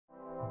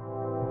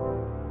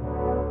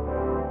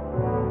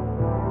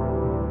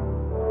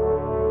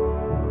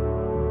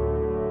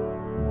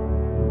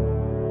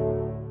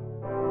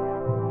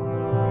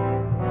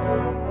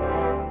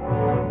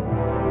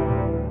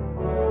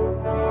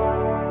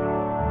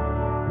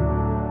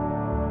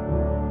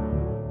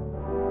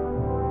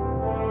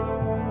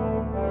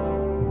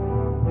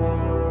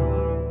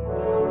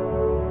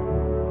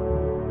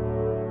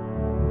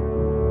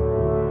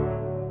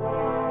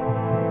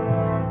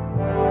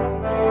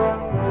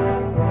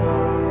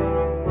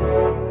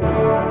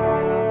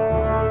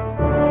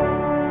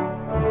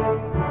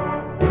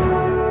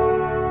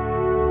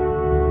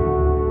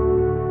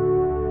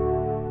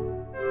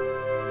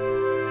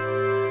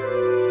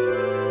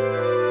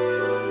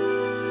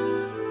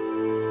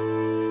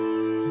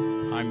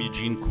I'm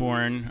Eugene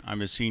Korn.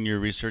 I'm a senior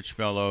research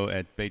fellow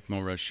at Beit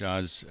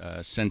Morasha's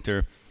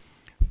Center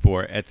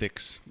for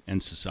Ethics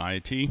and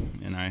Society,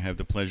 and I have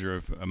the pleasure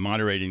of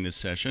moderating this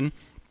session.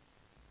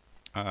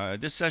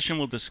 This session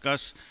will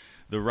discuss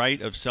the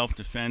right of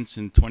self-defense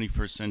in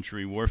 21st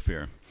century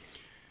warfare.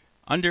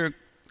 Under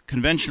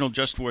conventional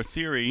just war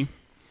theory,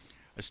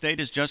 a state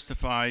is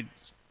justified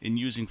in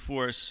using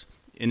force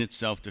in its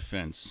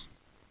self-defense.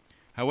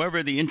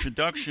 However, the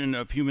introduction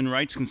of human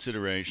rights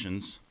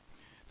considerations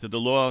to the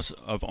laws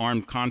of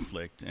armed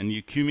conflict and the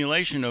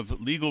accumulation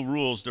of legal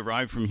rules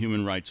derived from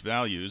human rights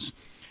values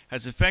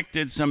has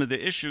affected some of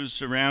the issues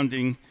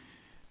surrounding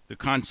the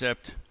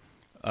concept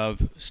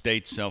of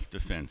state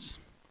self-defense.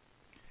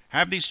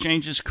 Have these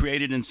changes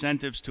created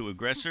incentives to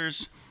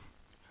aggressors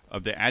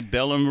of the ad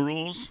bellum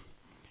rules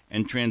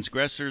and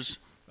transgressors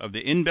of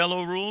the in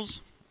bello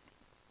rules?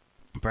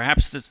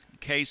 Perhaps the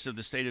case of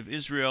the State of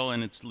Israel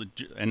and its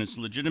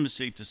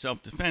legitimacy to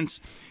self-defense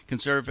can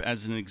serve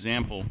as an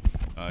example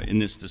in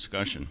this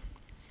discussion.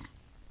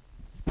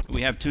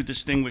 We have two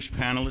distinguished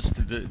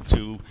panelists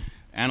to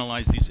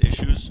analyze these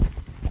issues.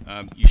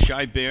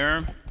 Yishai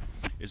Ber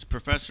is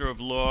professor of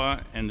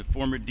law and the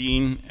former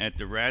dean at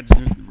the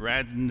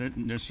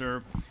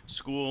Radnitzer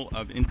School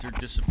of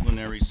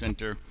Interdisciplinary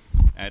Center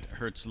at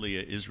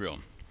Herzliya, Israel.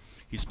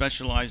 He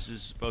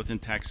specializes both in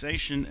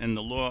taxation and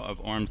the law of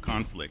armed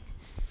conflict.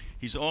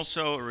 He's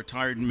also a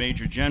retired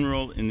Major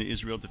General in the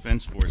Israel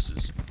Defense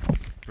Forces.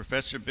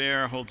 Professor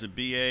Ber holds a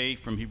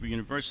BA from Hebrew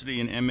University,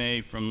 an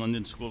MA from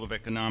London School of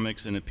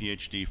Economics, and a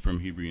PhD from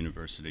Hebrew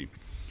University.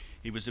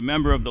 He was a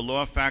member of the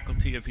law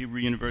faculty of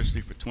Hebrew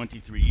University for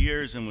 23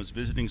 years and was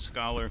visiting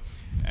scholar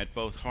at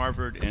both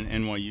Harvard and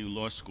NYU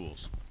law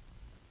schools.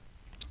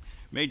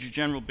 Major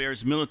General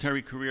Ber's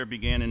military career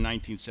began in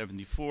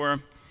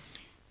 1974.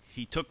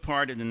 He took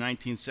part in the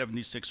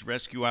 1976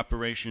 rescue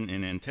operation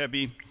in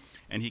Entebbe,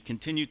 and he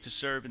continued to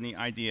serve in the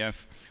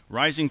IDF,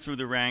 rising through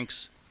the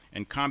ranks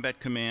and combat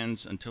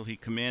commands until he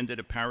commanded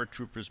a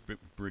paratroopers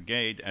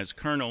brigade as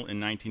colonel in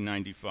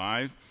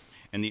 1995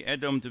 and the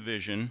Edom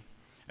Division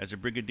as a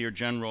brigadier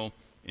general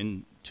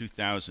in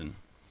 2000.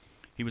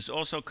 He was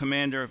also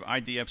commander of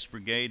IDF's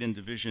brigade and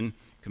division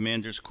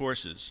commanders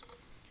courses.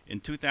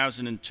 In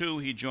 2002,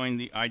 he joined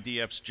the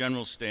IDF's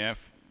general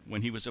staff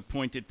when he was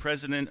appointed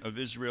president of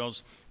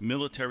Israel's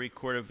Military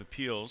Court of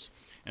Appeals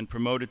and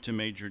promoted to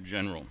Major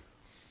General.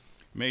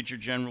 Major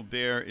General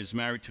Ber is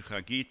married to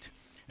Chagit,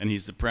 and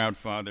he's the proud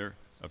father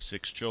of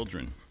 6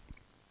 children.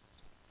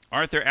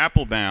 Arthur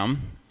Applbaum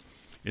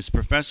is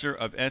professor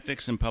of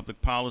ethics and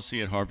public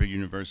policy at Harvard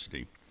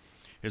University.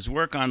 His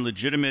work on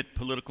legitimate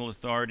political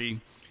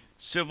authority,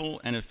 civil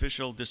and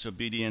official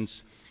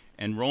disobedience,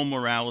 and role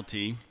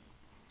morality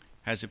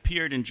has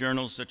appeared in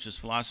journals such as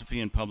Philosophy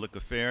and Public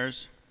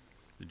Affairs,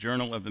 the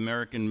Journal of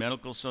American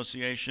Medical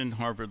Association,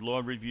 Harvard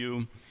Law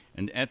Review,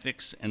 and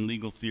Ethics and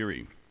Legal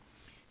Theory.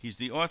 He's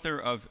the author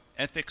of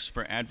Ethics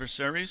for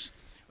Adversaries,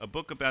 a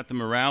book about the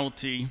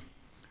morality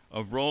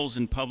of roles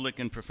in public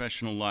and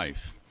professional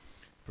life.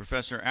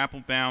 Professor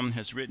Applbaum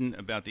has written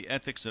about the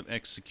ethics of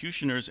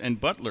executioners and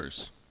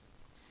butlers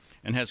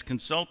and has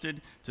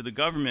consulted to the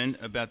government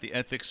about the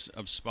ethics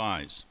of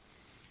spies.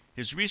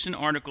 His recent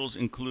articles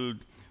include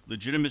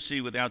Legitimacy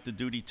Without the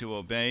Duty to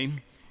Obey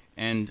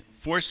and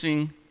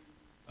Forcing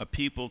a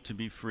People to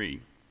be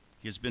Free.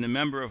 He has been a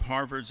member of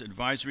Harvard's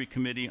Advisory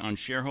Committee on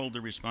Shareholder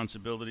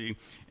Responsibility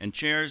and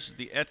chairs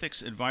the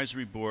Ethics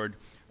Advisory Board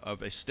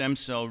of a stem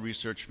cell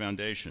research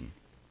foundation.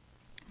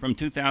 From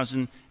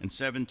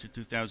 2007 to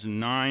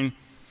 2009,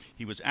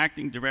 he was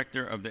acting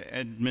director of the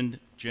Edmund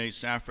J.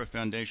 Safra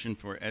Foundation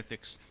for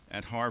Ethics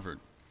at Harvard.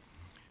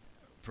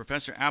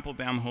 Professor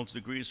Applbaum holds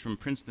degrees from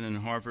Princeton and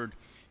Harvard.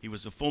 He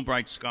was a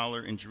Fulbright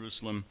Scholar in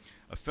Jerusalem,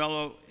 a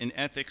Fellow in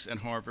Ethics at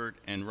Harvard,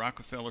 and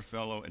Rockefeller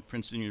Fellow at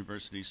Princeton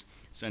University's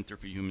Center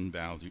for Human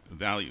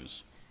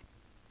Values.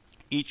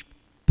 Each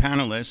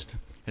panelist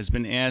has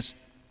been asked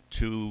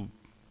to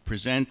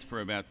present for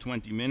about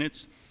 20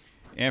 minutes,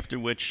 after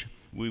which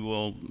we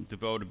will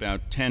devote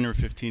about 10 or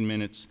 15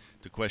 minutes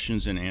to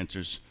questions and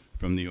answers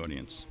from the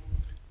audience.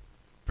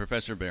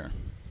 Professor Ber.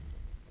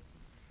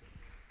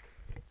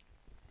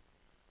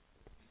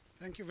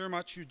 Thank you very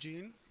much,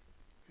 Eugene,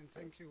 and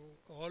thank you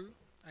all.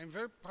 I'm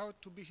very proud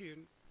to be here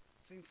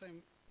since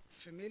I'm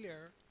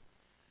familiar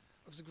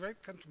of the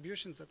great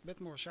contributions that Beit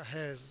Morasha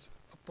has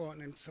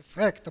upon its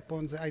effect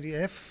upon the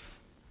IDF,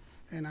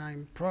 and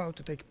I'm proud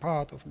to take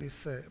part of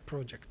this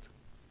project.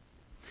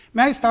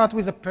 May I start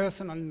with a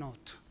personal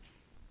note?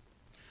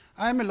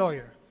 I'm a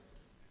lawyer,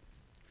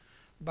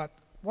 but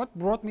what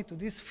brought me to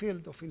this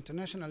field of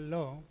international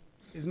law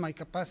is my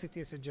capacity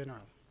as a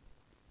general.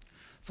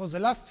 For the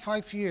last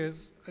 5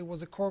 years, I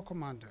was a corps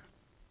commander.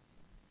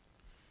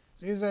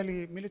 The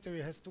Israeli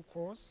military has 2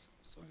 corps,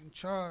 so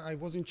I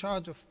was in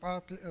charge of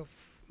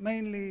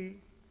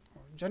mainly,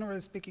 or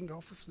generally speaking,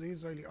 of the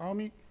Israeli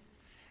army.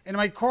 And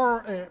my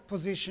core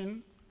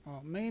position,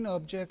 or main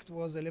object,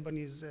 was the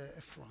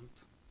Lebanese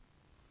front.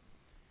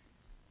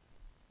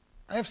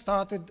 I have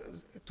started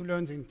to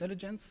learn the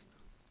intelligence,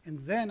 and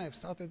then I've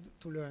started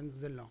to learn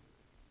the law.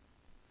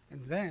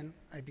 And then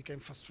I became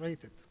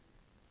frustrated.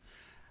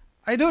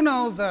 I do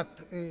know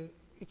that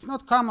it's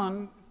not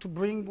common to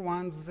bring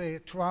one's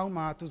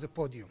trauma to the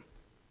podium.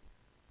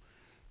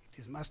 It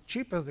is much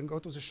cheaper than go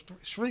to the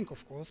shrink,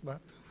 of course,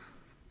 but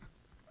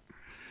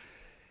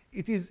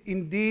it is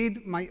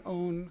indeed my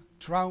own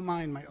trauma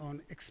and my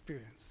own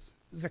experience.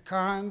 The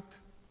current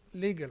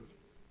legal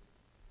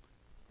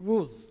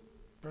rules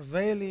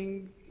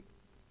prevailing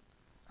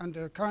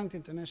under current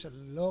international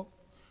law,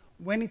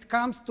 when it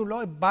comes to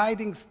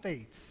law-abiding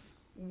states,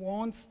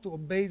 wants to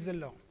obey the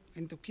law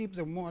and to keep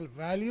their moral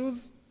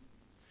values,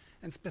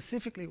 and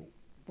specifically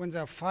when they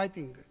are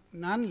fighting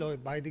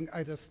non-law-abiding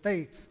either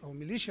states or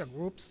militia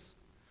groups,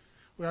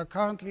 we are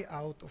currently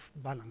out of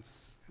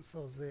balance. And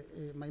so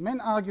my main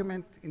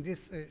argument in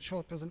this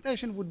short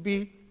presentation would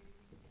be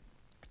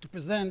to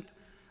present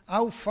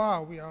how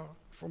far we are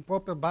from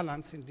proper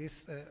balance in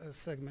this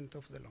segment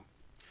of the law.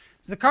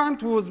 The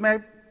current rules, may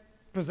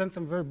present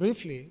them very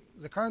briefly.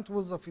 The current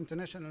rules of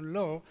international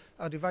law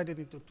are divided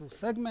into two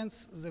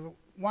segments.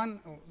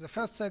 The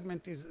first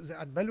segment is the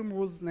ad bellum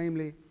rules,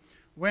 namely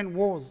when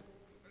wars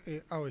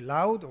are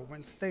allowed or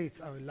when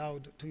states are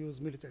allowed to use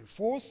military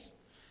force.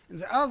 And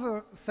the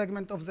other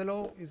segment of the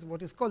law is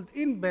what is called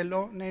in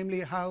bello,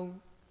 namely how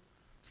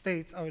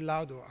states are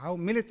allowed or how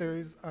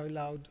militaries are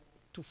allowed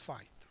to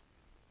fight.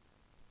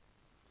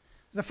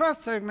 The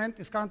first segment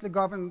is currently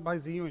governed by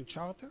the UN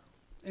Charter.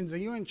 In the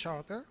UN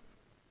Charter,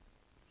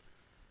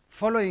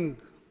 following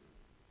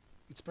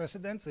its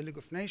precedents, the League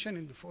of Nations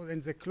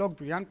and the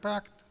Clock-Briand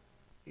Pact,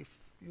 if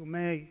you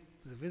may,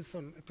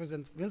 the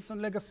President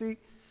Wilson legacy,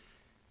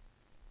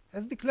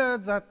 has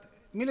declared that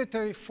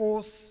military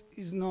force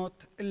is not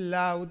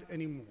allowed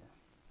anymore.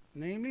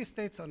 Namely,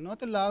 states are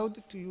not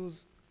allowed to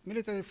use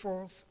military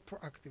force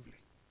proactively.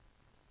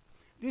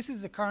 This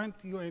is the current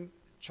UN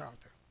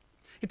Charter.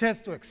 It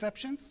has two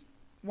exceptions.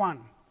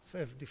 One,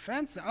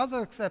 self-defense. The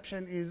other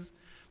exception is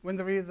when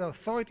there is the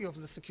authority of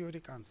the Security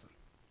Council.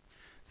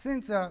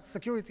 Since the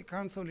Security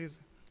Council is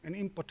an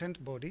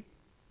impotent body,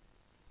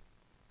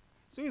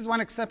 so there is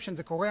one exception,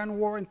 the Korean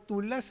War, and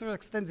to a lesser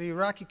extent the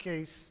Iraqi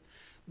case,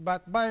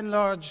 but by and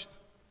large,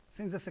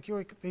 since the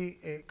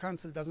Security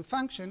Council doesn't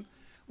function,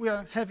 we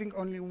are having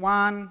only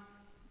one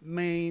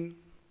main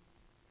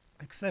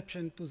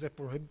exception to the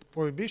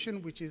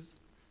prohibition, which is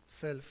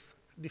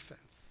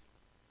self-defense.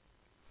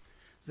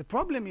 The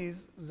problem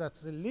is that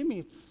the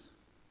limits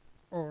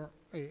or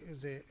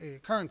the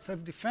current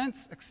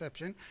self-defense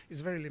exception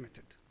is very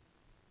limited.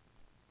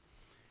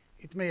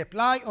 It may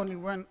apply only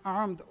when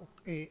armed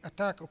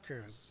attack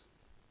occurs.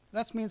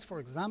 That means, for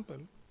example,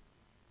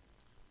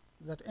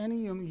 that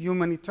any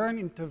humanitarian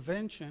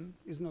intervention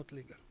is not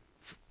legal,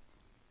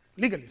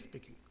 legally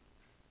speaking.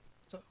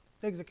 So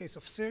take the case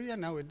of Syria.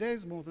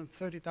 Nowadays, more than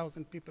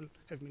 30,000 people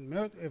have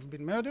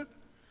been murdered.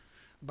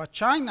 But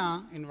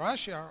China and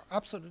Russia are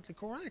absolutely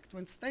correct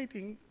when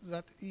stating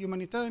that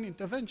humanitarian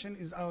intervention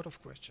is out of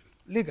question,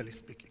 legally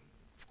speaking.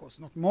 Of course,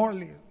 not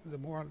morally. The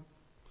moral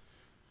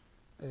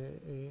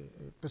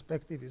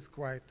perspective is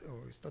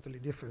is totally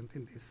different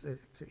in this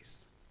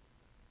case.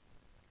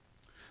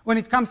 When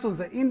it comes to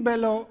the in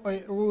bello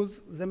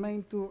rules, the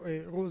main two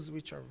rules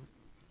which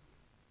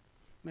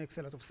makes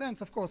a lot of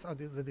sense, of course, are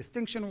the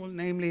distinction rule,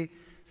 namely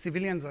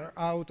civilians are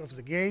out of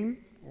the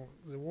game or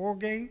the war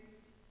game.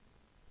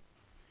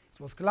 It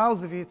was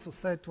Clausewitz who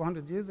said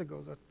 200 years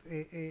ago that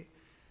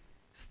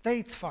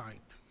states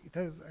fight. It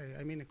has,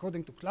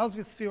 according to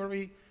Clausewitz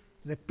theory,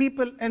 the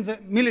people and the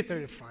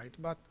military fight.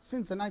 But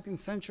since the 19th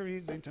century,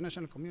 the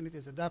international community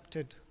has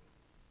adapted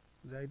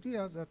the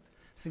idea that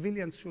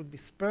civilians should be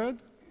spared,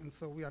 and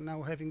so we are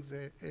now having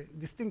the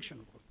distinction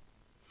rule.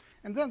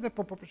 And then the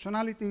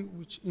proportionality,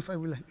 which if I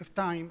will have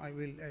time, I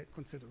will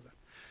consider that.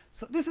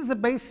 So this is a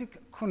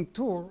basic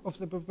contour of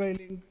the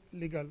prevailing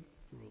legal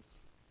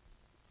rules.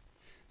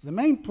 The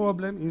main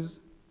problem is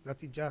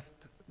that it just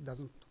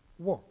doesn't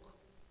work.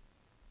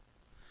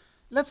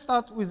 Let's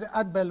start with the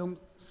ad bellum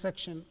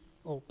section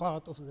or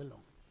part of the law,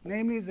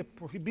 namely the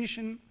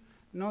prohibition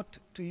not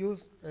to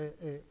use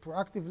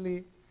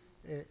proactively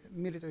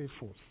military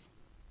force.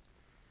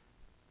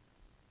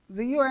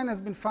 The UN has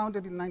been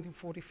founded in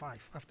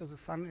 1945 after the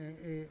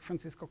San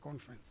Francisco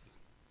Conference.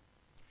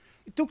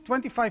 It took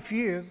 25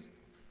 years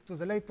to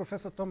the late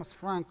Professor Thomas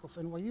Frank of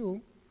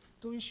NYU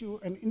to issue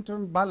an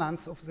interim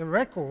balance of the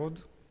record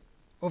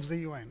of the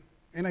UN,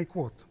 and I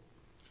quote,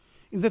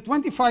 "In the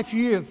 25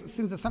 years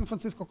since the San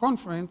Francisco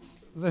Conference,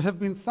 there have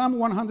been some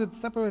 100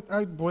 separate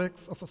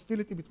outbreaks of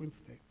hostility between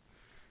states."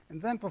 And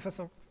then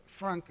Professor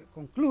Frank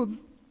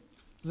concludes,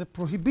 "The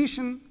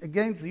prohibition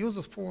against the use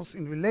of force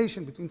in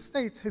relation between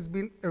states has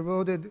been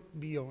eroded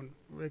beyond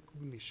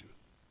recognition."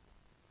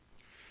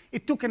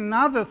 It took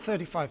another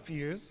 35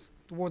 years,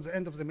 towards the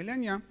end of the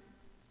millennia,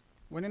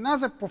 when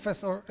another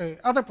professor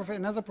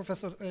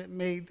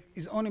made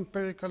his own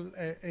empirical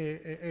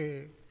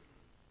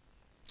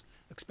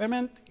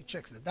experiment. He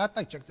checks the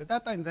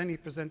data, and then he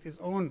presents his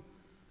own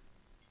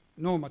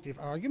normative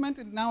argument.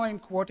 And now I'm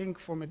quoting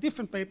from a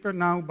different paper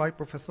now by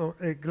Professor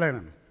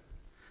Glennon.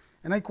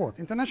 And I quote,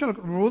 international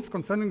rules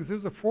concerning the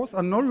use of force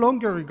are no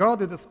longer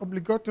regarded as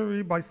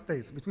obligatory by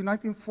states. Between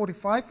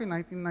 1945 and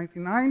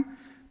 1999,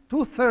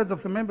 2/3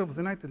 of the members of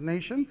the United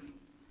Nations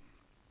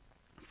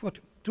fought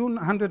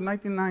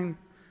 299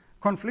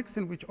 conflicts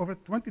in which over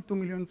 22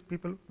 million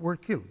people were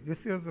killed. This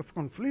series of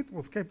conflict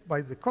was capped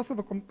by the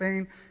Kosovo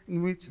campaign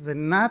in which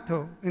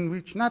NATO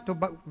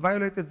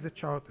violated the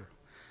charter.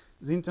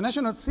 The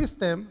international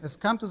system has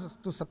come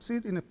to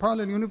succeed in a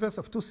parallel universe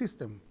of two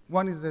systems.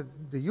 One is the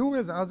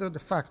jure, the other de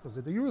facto.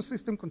 The de jure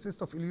system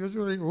consists of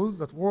illusory rules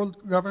that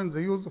govern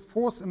the use of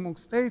force among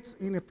states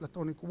in a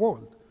platonic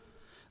world,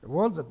 a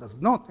world that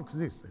does not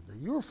exist. The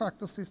de jure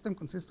facto system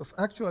consists of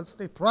actual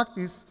state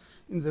practice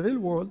in the real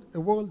world, a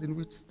world in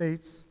which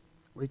states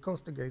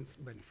recourse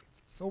against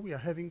benefits. So we are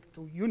having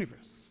two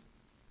universes.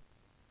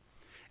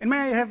 And may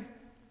I have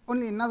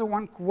only another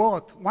one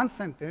quote, one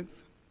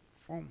sentence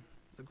from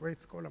the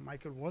great scholar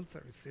Michael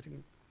Walzer is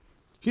sitting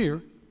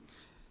here.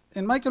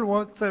 And Michael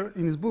Walzer,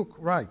 in his book,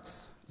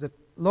 writes that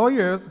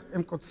lawyers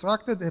have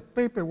constructed a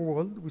paper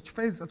world which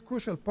fails at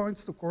crucial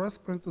points to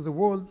correspond to the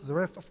world the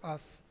rest of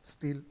us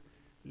still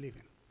live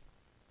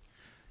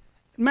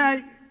in. May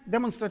I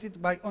demonstrate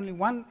it by only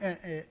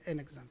an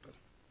example?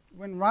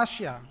 When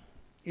Russia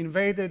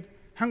invaded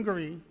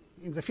Hungary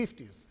in the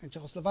 50s and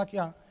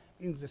Czechoslovakia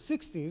in the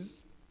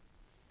 60s,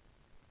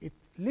 it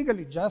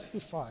legally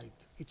justified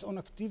its own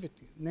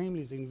activity,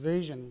 namely the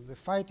invasion, the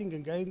fighting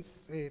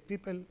against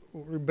people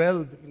who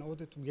rebelled in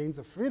order to gain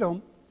their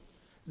freedom.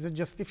 The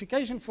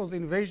justification for the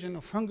invasion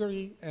of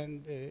Hungary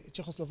and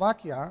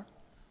Czechoslovakia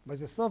by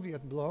the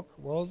Soviet bloc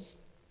was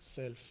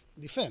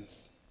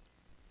self-defense,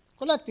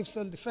 collective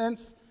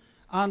self-defense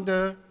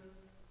under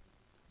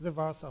the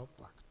Warsaw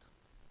Pact.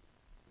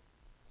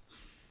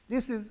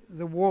 This is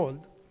the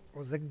world,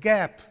 or the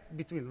gap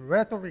between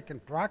rhetoric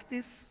and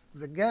practice,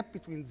 the gap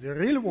between the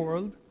real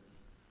world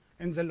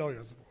and the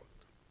lawyer's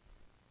world.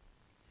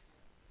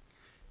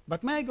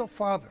 But may I go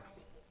further?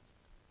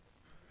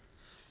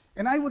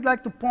 And I would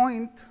like to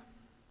point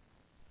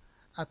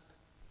at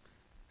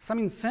some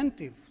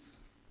incentives,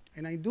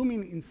 and I do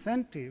mean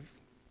incentive,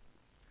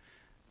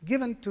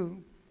 given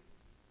to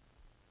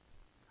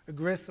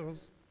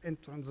aggressors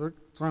and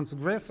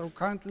transgressors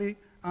currently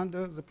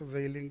under the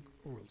prevailing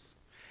rules.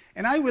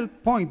 And I will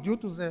point, due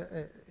to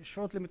the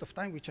short limit of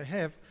time which I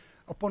have,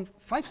 upon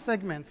 5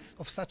 segments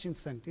of such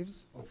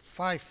incentives, or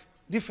 5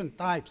 different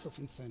types of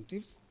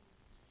incentives.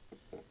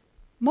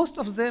 Most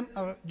of them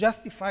are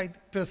justified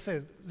per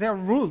se. They are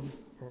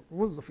rules, or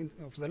rules of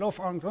the law of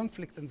armed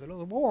conflict and the law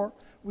of war,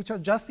 which are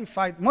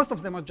justified, most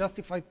of them are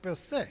justified per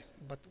se.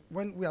 But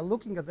when we are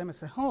looking at them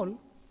as a whole,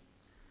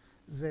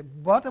 the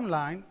bottom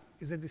line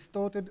is a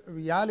distorted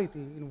reality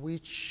in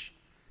which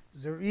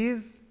there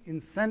is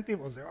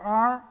incentive, or there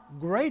are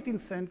great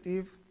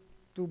incentive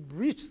to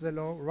breach the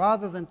law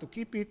rather than to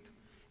keep it,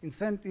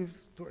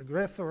 incentives to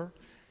aggressor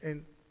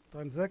and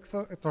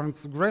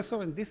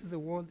transgressor, and this is the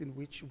world in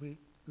which we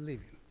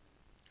live in.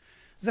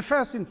 The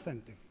first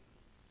incentive.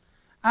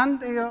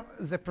 Under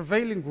the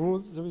prevailing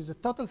rules, there is a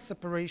total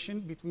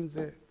separation between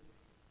the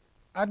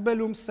ad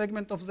bellum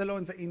segment of the law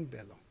and the in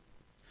bello.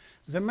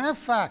 The mere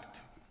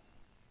fact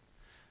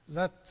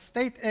that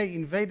state A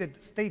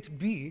invaded state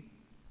B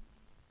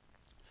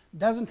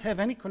doesn't have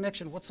any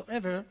connection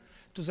whatsoever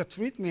to the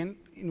treatment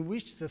in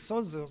which the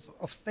soldiers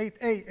of state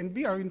A and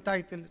B are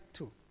entitled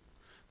to.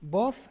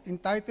 Both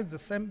entitled the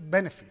same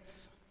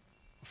benefits.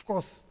 Of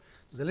course,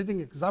 the leading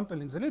example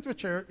in the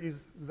literature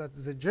is that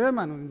the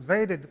German who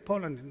invaded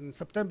Poland in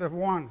September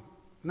 1st,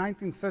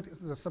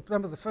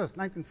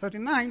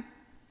 1939,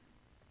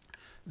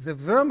 the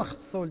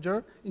Wehrmacht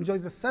soldier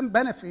enjoys the same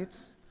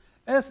benefits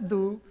as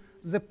do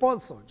the Pole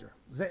soldier.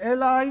 The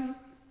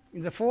Allies in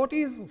the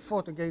 40s who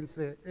fought against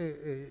the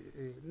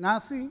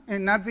Nazi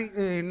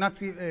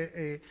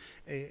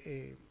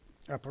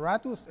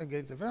apparatus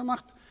against the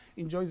Wehrmacht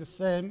enjoys the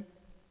same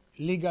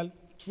legal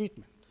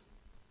treatment.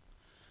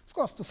 Of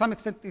course, to some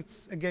extent,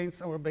 it's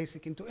against our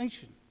basic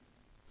intuition.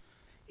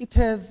 It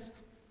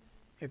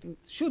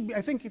should be,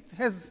 I think it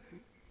has,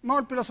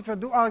 moral philosophers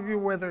do argue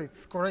whether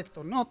it's correct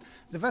or not.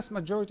 The vast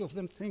majority of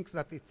them thinks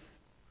that it's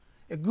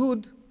a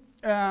good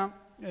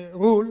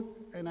rule,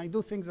 and I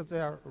do think that they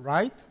are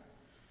right.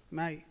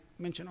 May I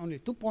mention only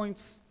 2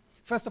 points?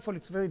 First of all,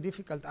 it's very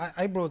difficult.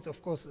 I brought,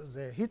 of course,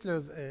 the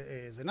Hitler's,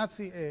 the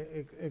Nazi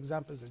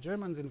example, the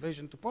Germans'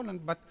 invasion to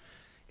Poland, but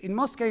in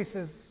most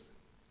cases,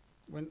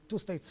 when 2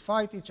 states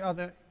fight each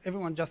other,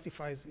 everyone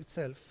justifies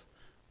itself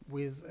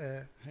with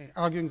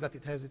arguing that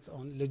it has its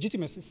own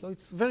legitimacy. So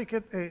it's very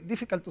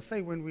difficult to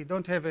say when we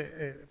don't have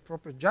a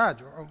proper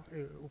judge or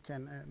who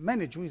can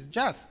manage, who is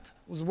just,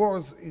 whose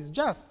wars is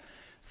just.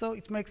 So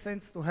it makes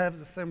sense to have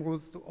the same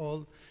rules to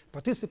all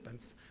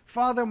participants.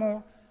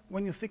 Furthermore,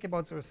 when you think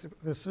about the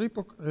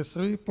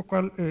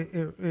reciprocal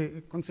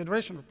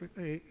consideration,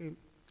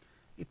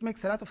 it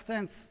makes a lot of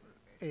sense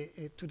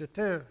to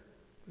deter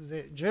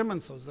the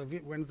German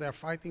soldiers, when they are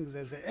fighting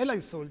the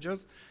Allied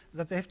soldiers,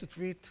 that they have to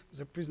treat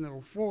the prisoner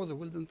of war, the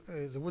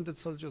wounded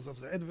soldiers of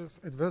the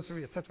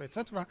adversary,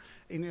 etc.,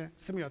 in a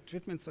similar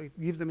treatment, so it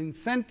gives them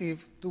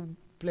incentive to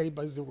play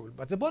by the rule.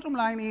 But the bottom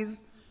line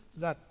is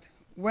that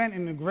when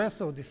an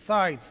aggressor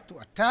decides to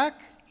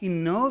attack, he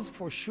knows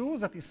for sure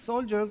that his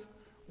soldiers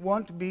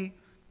won't be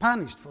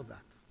punished for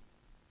that.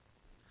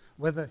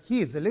 Whether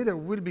he, the leader,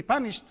 will be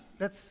punished,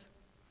 let's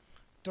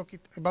talk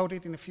about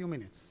it in a few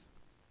minutes.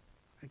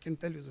 I can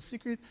tell you the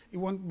secret, he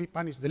won't be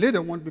punished. The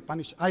leader won't be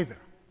punished either.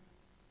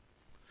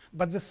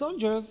 But the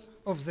soldiers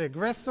of the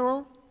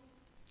aggressor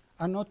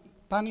are not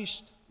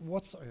punished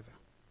whatsoever.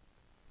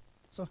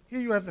 So here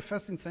you have the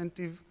first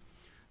incentive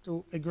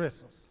to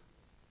aggressors.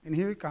 And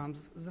here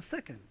comes the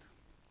second.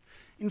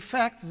 In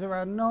fact, there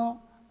are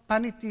no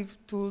punitive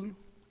tools,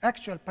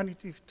 actual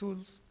punitive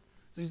tools.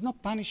 There is no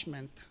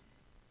punishment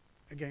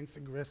against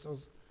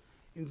aggressors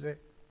in the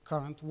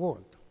current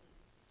world.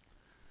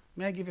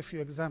 May I give a few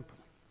examples?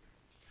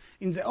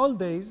 In the old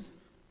days,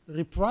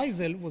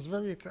 reprisal was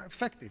very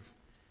effective.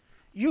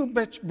 You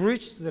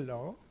breached the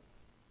law,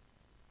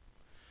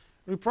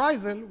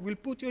 reprisal will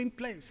put you in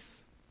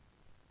place.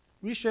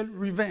 We shall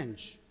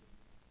revenge.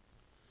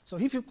 So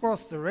if you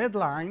cross the red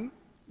line,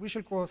 we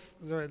shall cross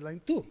the red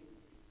line too.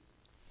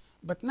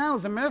 But now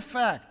the mere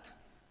fact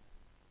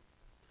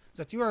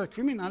that you are a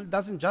criminal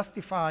doesn't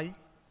justify,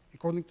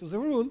 according to the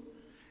rule,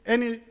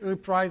 any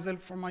reprisal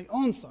from my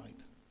own side.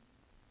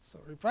 So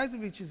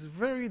reprisal, which is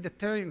very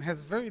deterring,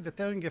 has very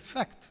deterring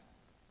effect,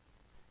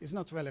 is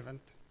not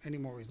relevant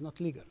anymore, is not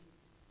legal.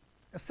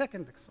 A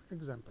second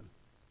example.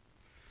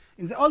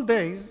 In the old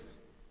days,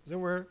 there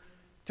were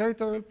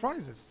territorial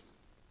prizes.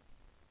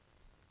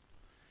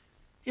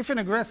 If an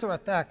aggressor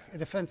attacked a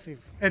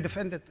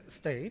defended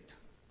state,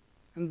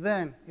 and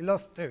then he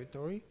lost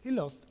territory, he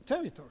lost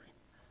territory.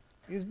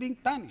 He is being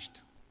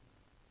punished.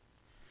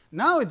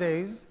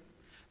 Nowadays,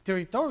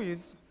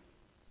 territories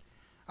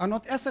are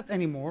not asset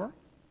anymore.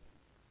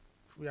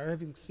 If we are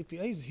having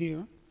CPAs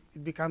here,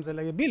 it becomes a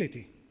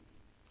liability.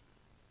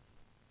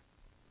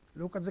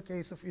 Look at the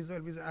case of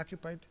Israel with the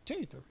occupied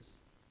territories.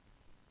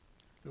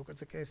 Look at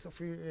the case of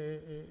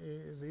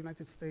the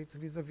United States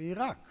vis-à-vis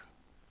Iraq.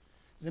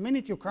 The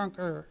minute you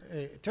conquer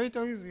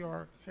territories, you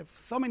have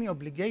so many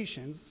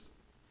obligations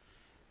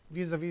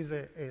vis-à-vis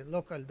the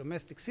local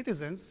domestic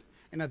citizens,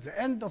 and at the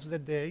end of the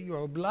day, you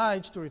are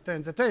obliged to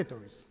return the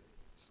territories.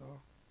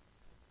 So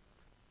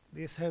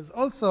this has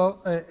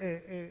also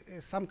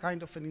some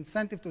kind of an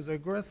incentive to the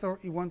aggressor.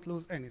 He won't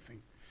lose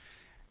anything.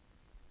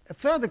 A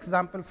third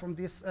example from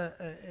this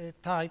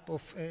type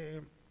of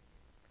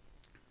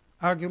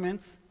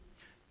arguments,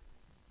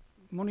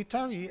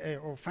 monetary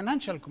or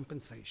financial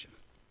compensation.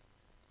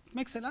 It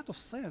makes a lot of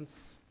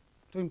sense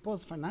to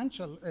impose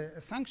financial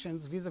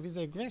sanctions vis-à-vis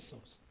the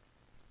aggressors.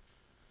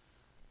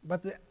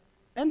 But at the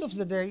end of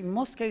the day, in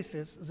most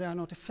cases, they are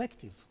not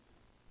effective.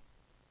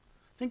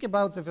 Think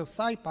about the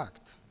Versailles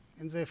Pact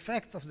and the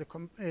effects of the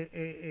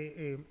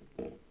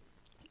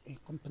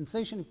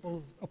compensation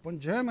imposed upon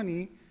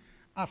Germany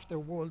after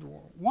World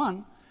War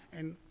I,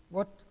 and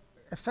what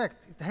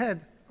effect it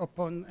had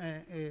upon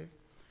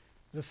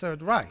the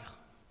Third Reich.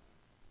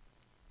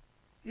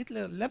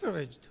 Hitler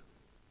leveraged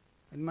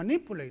and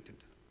manipulated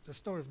the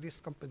story of this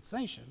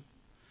compensation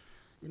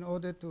in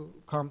order to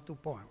come to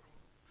power.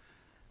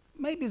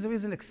 Maybe there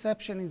is an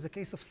exception in the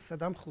case of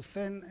Saddam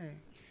Hussein,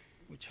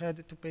 which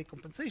had to pay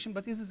compensation,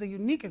 but this is a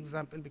unique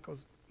example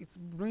because it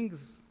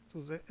brings to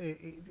the,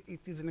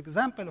 it is an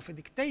example of a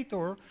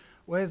dictator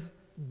who has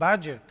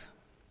budget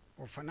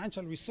or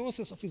financial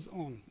resources of his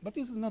own. But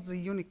this is not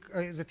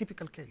the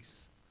typical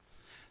case.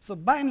 So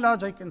by and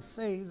large, I can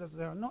say that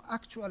there are no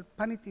actual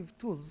punitive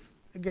tools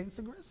against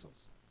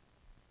aggressors.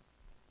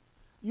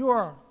 You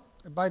are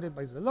abided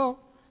by the law,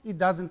 he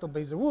doesn't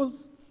obey the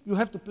rules, you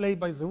have to play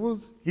by the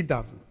rules, he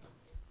doesn't.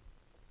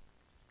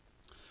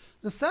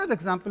 The third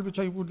example, which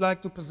I would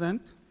like to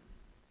present,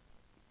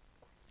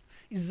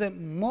 is a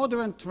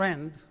modern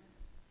trend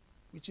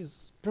which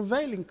is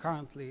prevailing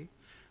currently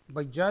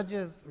by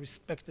judges,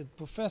 respected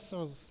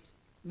professors,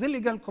 the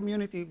legal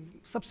community,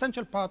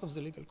 substantial part of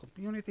the legal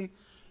community,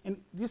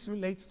 and this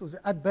relates to the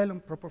ad bellum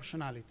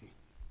proportionality.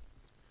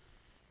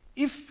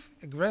 If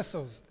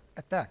aggressors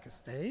attack a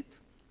state,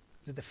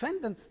 the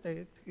defendant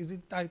state is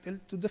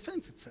entitled to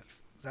defend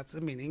itself. That's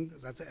the meaning,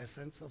 that's the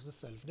essence of the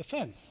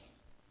self-defense.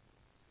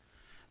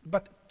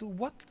 But to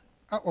what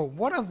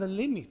are the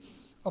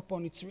limits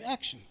upon its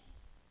reaction?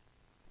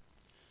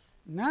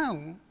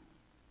 Now,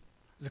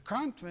 the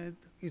current trend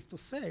is to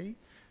say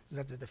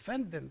that the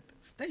defendant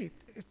state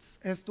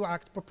has to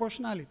act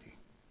proportionality,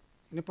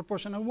 in a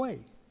proportional way.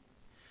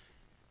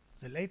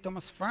 The late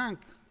Thomas Frank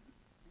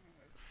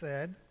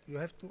said you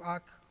have to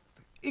act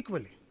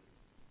equally,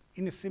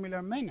 in a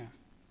similar manner.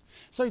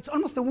 So it's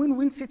almost a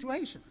win-win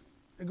situation.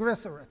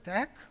 Aggressor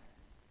attack.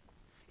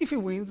 If he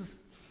wins,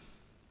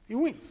 he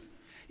wins.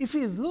 If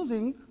he is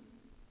losing,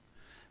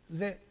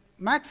 the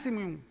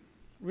maximum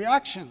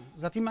reaction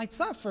that he might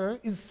suffer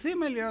is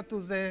similar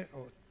to the,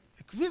 or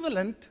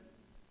equivalent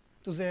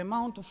to the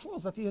amount of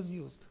force that he has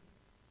used.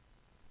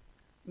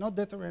 No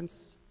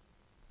deterrence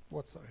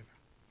whatsoever.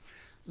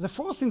 The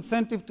force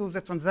incentive to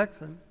the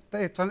transaction,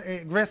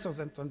 aggressors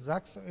and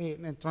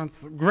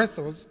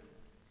transgressors,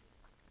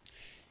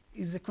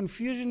 is a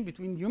confusion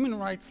between human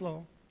rights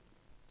law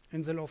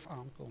and the law of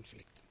armed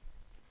conflict.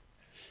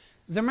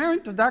 The mere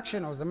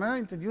introduction or the mere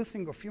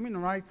introducing of human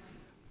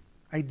rights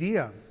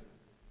ideas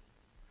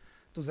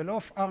to the law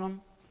of armed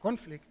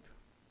conflict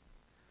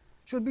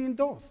should be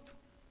endorsed.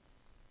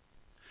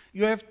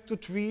 You have to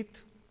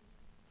treat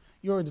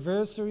your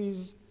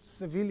adversaries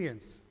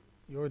civilians,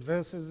 your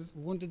adversaries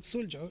wounded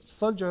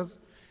soldiers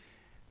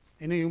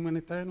in a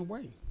humanitarian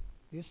way.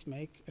 This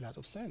makes a lot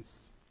of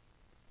sense.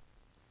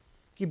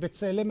 כי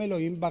בצלם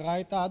אלוהים ברא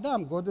את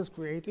האדם. God has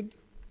created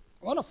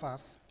all of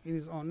us in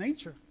his own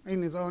nature,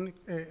 in his own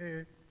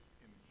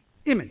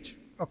image.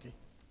 Okay.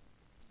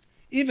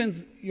 Even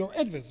your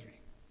adversary.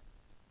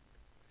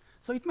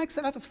 So it makes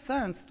a lot of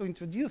sense to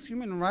introduce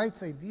human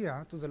rights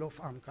idea to the law of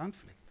armed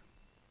conflict.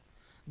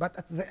 But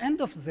at the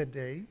end of the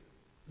day,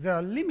 there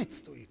are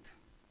limits to it.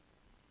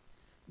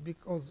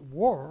 Because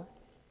war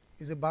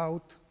is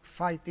about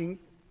fighting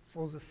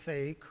for the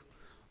sake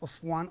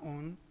of one's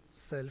own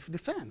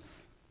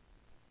self-defense.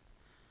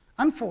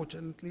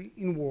 Unfortunately,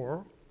 in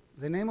war,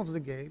 the name of the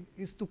game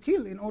is to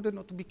kill in order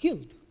not to be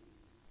killed.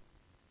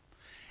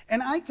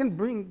 And I can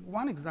bring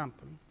one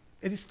example,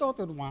 a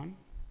distorted one,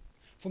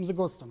 from the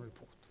Goldstone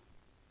report.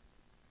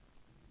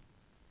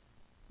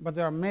 But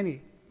there are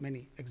many,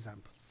 many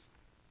examples.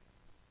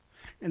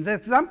 And the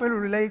example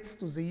relates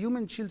to the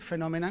human shield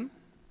phenomenon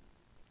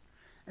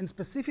and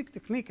specific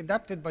technique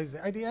adapted by the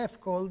IDF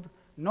called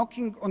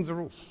knocking on the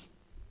roof.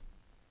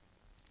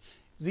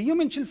 The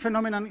human shield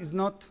phenomenon is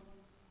not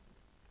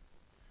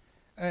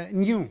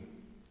new.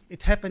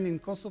 It happened in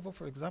Kosovo,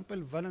 for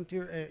example.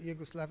 Volunteer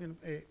Yugoslavian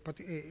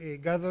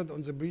gathered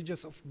on the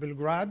bridges of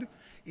Belgrade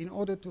in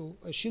order to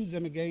shield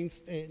them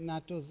against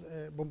NATO's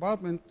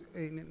bombardment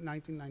in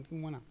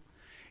 1991.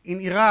 In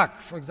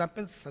Iraq, for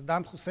example,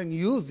 Saddam Hussein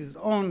used his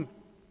own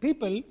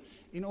people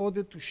in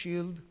order to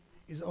shield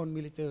his own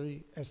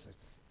military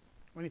assets.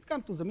 When it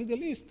comes to the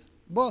Middle East,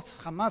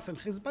 both Hamas and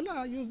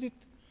Hezbollah used it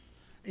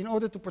in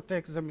order to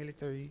protect their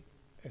military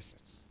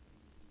assets.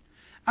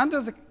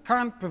 Under the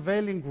current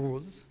prevailing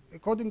rules,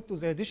 according to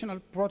the additional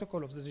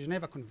protocol of the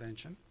Geneva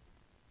Convention,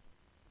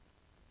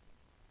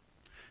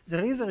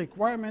 there is a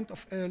requirement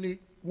of early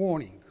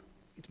warning.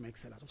 It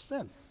makes a lot of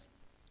sense.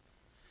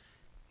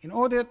 In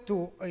order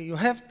to, you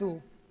have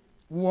to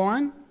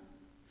warn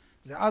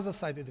the other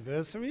side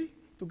adversary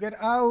to get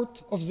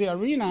out of the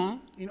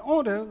arena in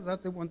order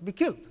that they won't be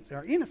killed. They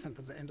are innocent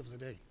at the end of the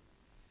day.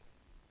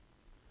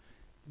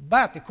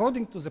 But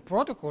according to the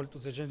protocol, to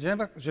the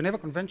Geneva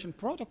Convention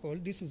protocol,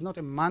 this is not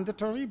a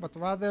mandatory, but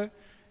rather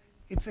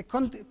it's a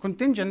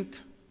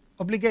contingent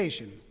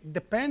obligation. It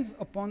depends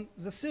upon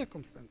the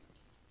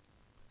circumstances.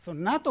 So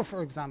NATO,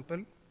 for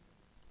example,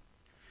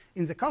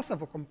 in the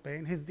Kosovo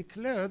campaign, has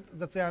declared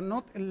that they are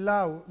not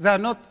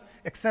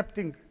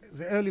accepting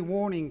the early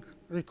warning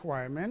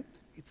requirement.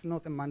 It's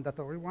not a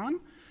mandatory one.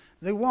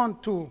 They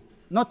want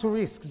not to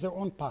risk their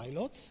own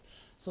pilots,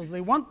 so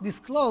they won't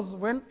disclose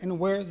when and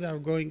where they are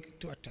going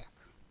to attack.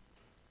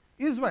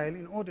 Israel,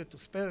 in order to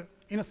spare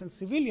innocent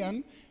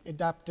civilians,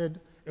 adopted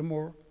a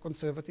more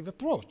conservative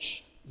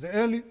approach, the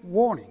early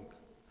warning.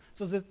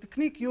 So the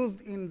technique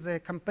used in the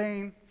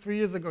campaign 3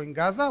 years ago in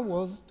Gaza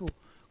was to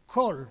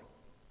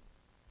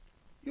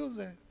use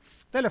the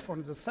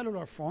telephone, the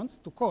cellular phones,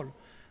 to call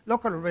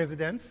local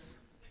residents,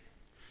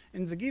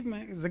 and they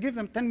give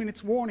them 10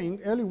 minutes warning,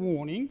 early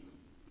warning.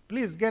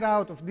 Please get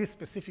out of this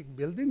specific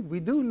building. We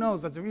do know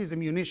that there is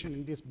ammunition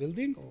in this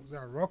building, or there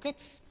are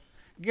rockets.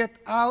 Get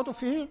out of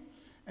here,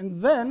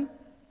 and then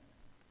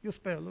you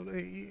spare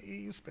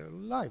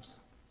lives.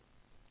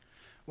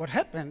 What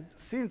happened,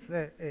 since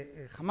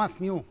Hamas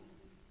knew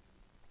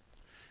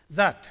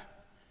that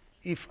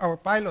if our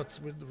pilots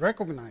would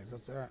recognize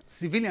that there are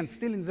civilians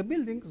still in the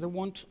building, they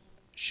won't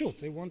shoot,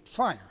 they won't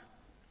fire.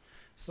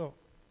 So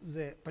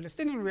the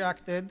Palestinians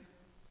reacted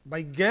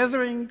by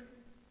gathering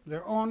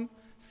their own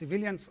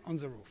civilians on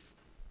the roof.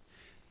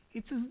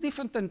 It is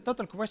different and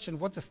total question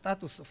what's the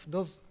status of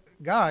those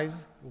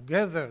guys who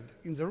gathered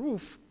in the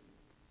roof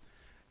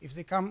if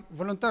they come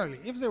voluntarily.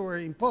 If they were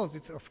imposed,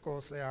 it's of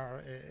course they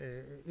are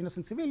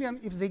innocent civilian.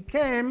 If they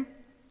came,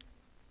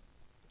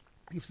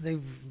 if they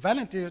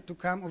volunteered to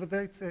come over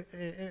there, it's a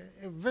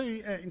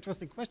very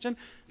interesting question.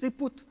 They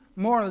put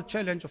moral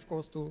challenge, of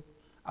course, to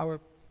our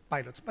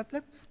pilots. But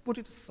let's put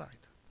it aside.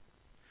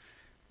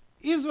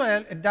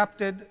 Israel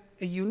adopted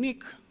a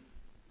unique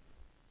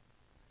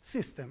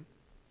system,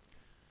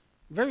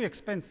 very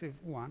expensive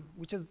one,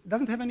 which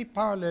doesn't have any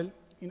parallel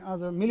in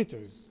other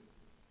militaries.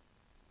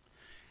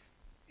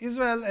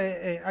 Israel,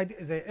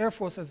 the Air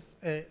Force has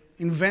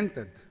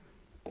invented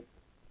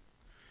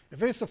a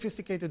very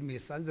sophisticated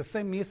missile, the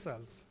same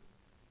missiles,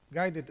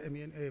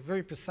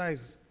 very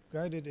precise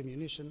guided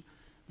ammunition,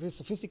 very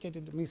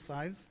sophisticated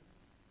missiles,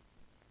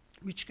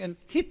 which can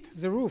hit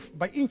the roof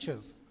by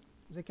inches.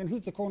 They can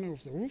hit the corner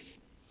of the roof.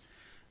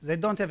 They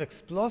don't have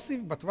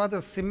explosive, but rather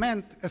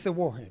cement as a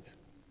warhead.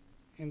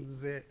 And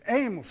the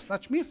aim of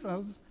such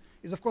missiles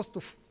is, of course,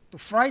 to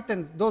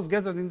frighten those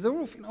gathered in the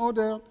roof in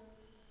order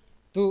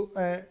to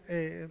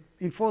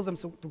enforce them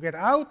to get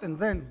out, and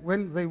then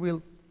when they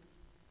will,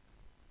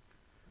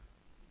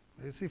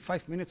 you see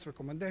 5 minutes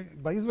recommendation.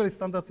 By Israeli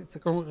standards, it's a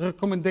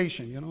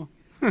recommendation, you know.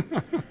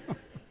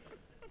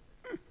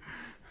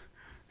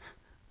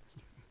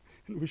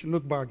 We should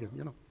not bargain,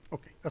 you know.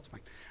 Okay, that's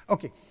fine.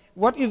 Okay,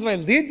 what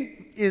Israel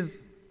did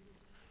is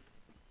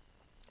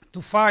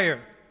to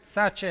fire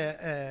such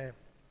a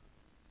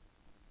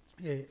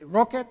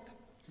rocket,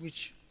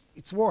 which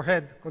its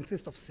warhead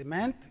consists of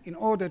cement, in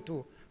order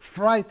to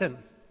frighten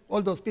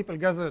all those people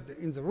gathered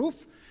in the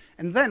roof,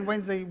 and then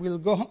when they will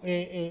go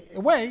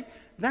away,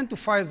 then to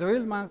fire the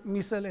real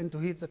missile and to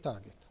hit the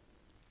target.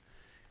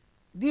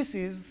 This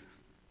is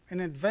an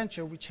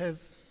adventure which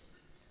has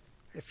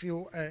a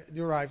few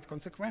derived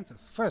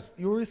consequences. First,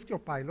 you risk your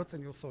pilots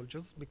and your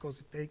soldiers because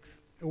it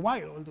takes a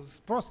while, all this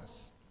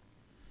process.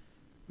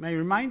 May I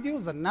remind you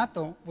that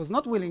NATO was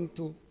not willing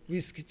to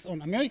risk its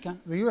own America.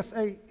 The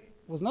USA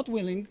was not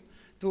willing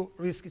to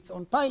risk its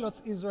own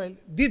pilots. Israel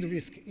did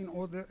risk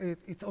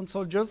its own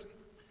soldiers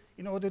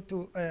in order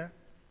to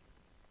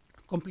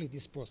complete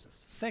this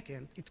process.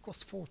 Second, it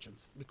costs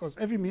fortunes because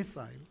every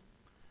missile,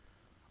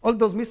 all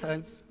those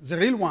missiles, the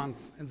real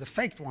ones and the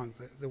faked ones,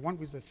 the one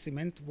with the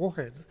cement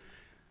warheads,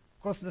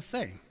 cost the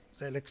same,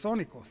 the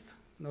electronic cost,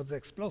 not the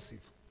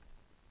explosive.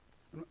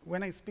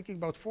 When I'm speaking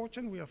about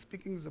fortune, we are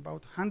speaking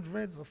about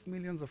hundreds of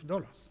millions of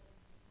dollars.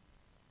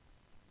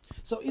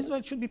 So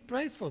Israel should be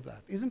praised for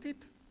that, isn't it?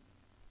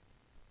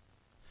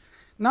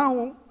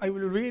 Now I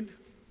will read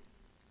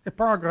a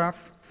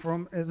paragraph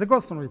from the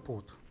Goldstone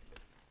report.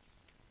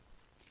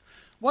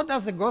 What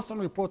does the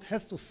Goldstone report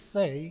has to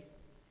say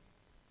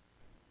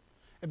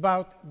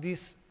about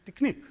this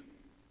technique?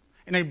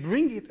 And I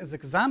bring it as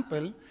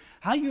example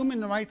how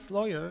human rights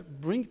lawyers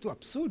bring to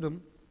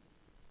absurdum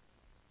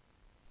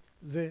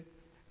the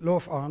law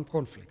of armed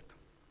conflict.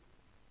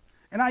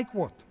 And I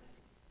quote,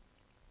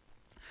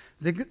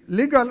 the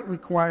legal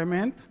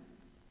requirement,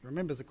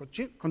 remember the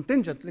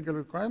contingent legal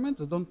requirement,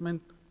 they don't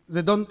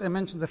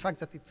mention the fact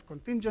that it's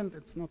contingent,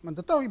 it's not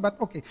mandatory, but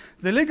okay.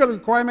 The legal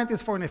requirement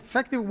is for an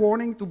effective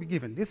warning to be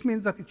given. This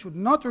means that it should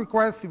not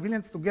require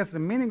civilians to guess the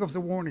meaning of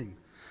the warning.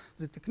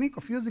 The technique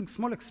of using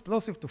small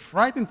explosive to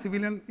frighten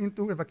civilians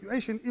into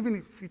evacuation, even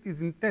if it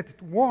is intended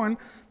to warn,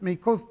 may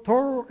cause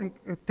terror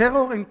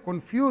and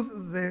confuse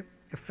the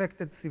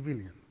affected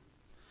civilian.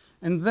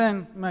 And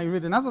then, may I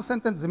read another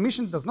sentence? The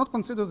mission does not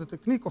consider the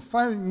technique of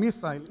firing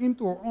missile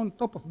into or on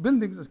top of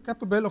buildings as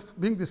capable of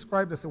being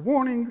described as a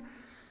warning,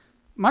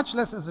 much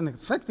less as an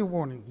effective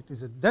warning. It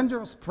is a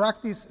dangerous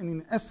practice and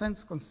in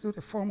essence constitutes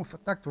a form of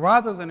attack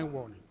rather than a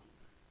warning.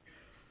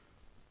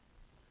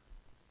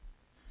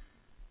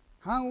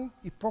 How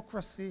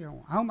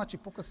much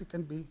hypocrisy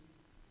can be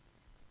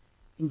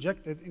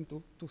injected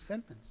into two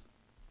sentences?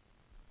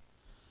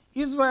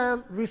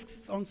 Israel risks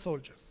its own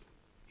soldiers.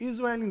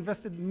 Israel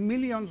invested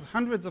millions,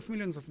 hundreds of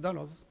millions of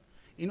dollars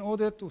in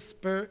order to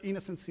spare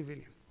innocent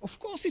civilians. Of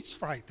course it's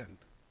frightened,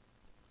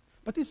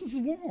 but this is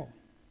war.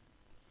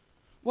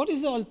 What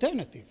is the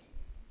alternative?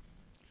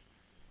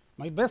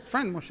 My best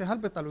friend, Moshe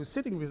Halbetal, who is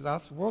sitting with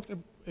us, wrote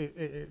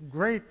a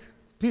great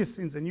piece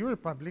in the New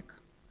Republic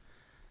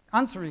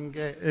answering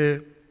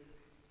the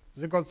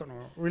Goldstone,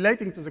 or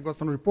relating to the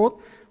Goldstone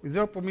report. With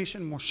your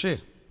permission,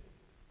 Moshe,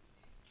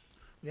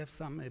 we have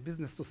some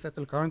business to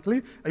settle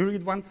currently. I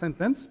read one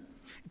sentence.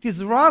 It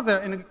is rather,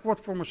 and a quote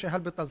from Moshe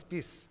Halbetal's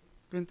piece,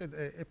 printed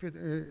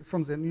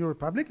from the New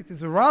Republic, it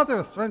is rather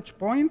a strange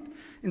point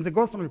in the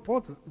Goldstone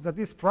report that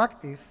this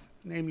practice,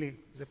 namely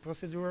the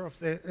procedure of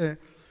the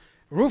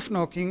roof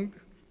knocking,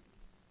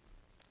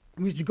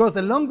 which goes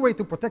a long way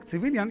to protect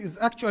civilians, is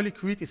actually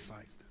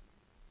criticized.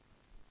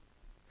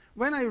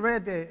 When I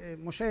read,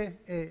 Moshe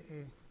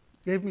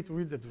gave me to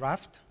read the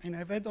draft, and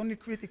I read only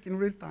critic in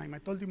real time. I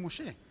told him,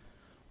 Moshe,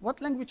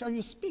 what language are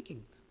you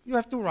speaking? You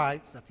have to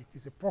write that it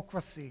is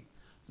hypocrisy,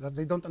 that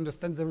they don't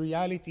understand the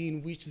reality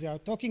in which they are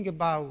talking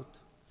about.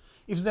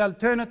 If the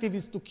alternative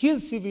is to kill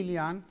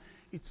civilians,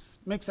 it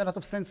makes a lot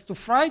of sense to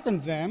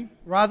frighten them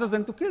rather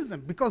than to kill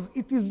them, because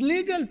it is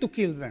legal to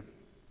kill them.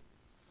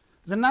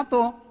 The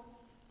NATO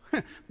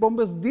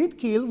bombers did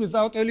kill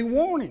without early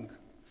warning.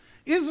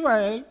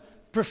 Israel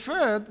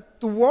preferred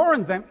to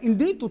warn them,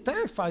 indeed to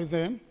terrify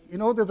them, in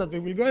order that they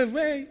will go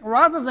away,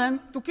 rather than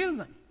to kill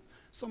them.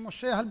 So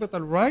Moshe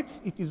Halbetal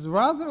writes, it is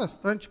rather a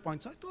strange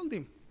point. So I told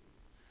him,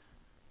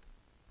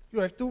 you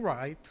have to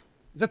write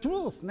the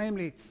truth,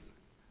 namely it's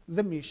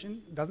the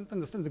mission doesn't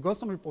understand, the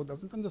Goldstone report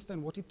doesn't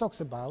understand what it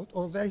talks about,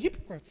 or they are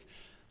hypocrites.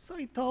 So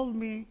he told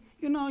me,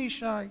 you know,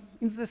 Yishai,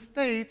 in the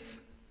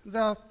States, they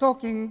are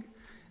talking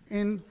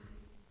in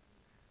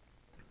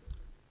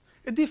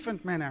a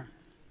different manner.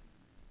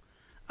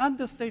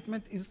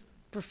 Understatement is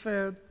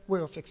preferred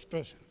way of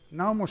expression.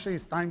 Now, Moshe,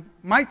 is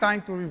my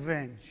time to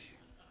revenge.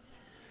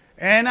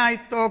 And I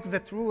talk the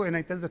truth, and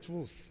I tell the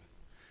truth.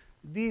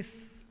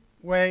 This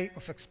way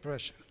of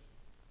expression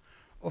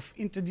of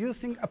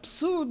introducing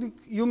absurd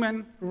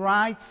human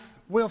rights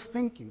way of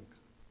thinking.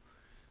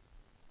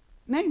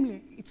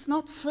 Namely, it's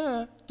not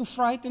fair to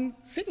frighten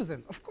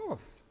citizens, of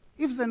course.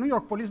 If the New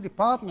York Police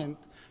Department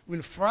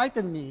will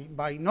frighten me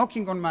by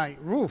knocking on my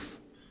roof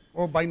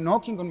or by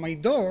knocking on my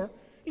door,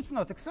 it's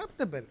not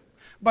acceptable.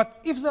 But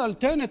if the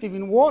alternative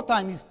in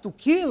wartime is to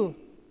kill,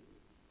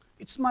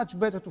 it's much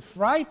better to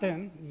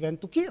frighten than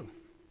to kill.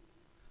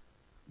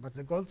 But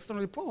the Goldstone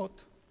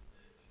report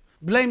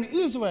blamed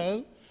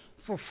Israel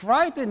for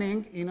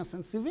frightening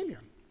innocent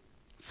civilians,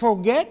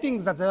 forgetting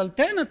that the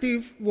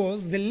alternative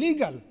was the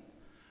legal,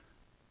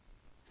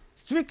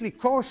 strictly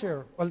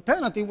kosher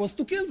alternative was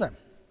to kill them.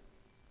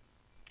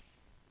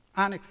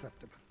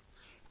 Unacceptable.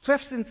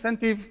 Fifth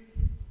incentive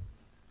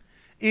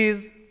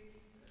is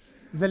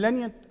the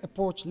too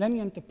much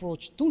lenient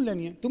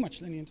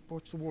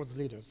approach towards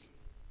leaders.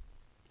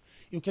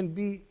 You can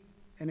be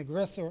an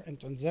aggressor and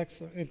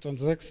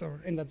transgressor,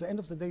 and at the end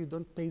of the day, you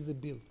don't pay the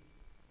bill.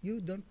 You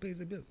don't pay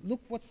the bill.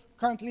 Look what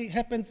currently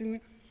happens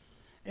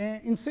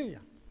in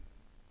Syria.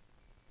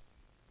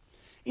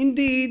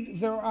 Indeed,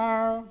 there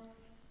are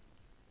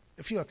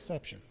a few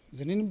exceptions.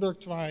 The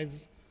Nuremberg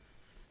trials,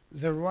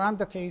 the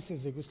Rwanda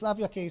cases, the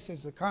Yugoslavia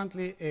cases,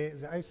 currently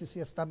the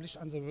ICC established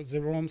under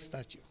the Rome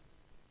Statute.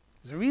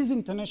 There is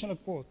international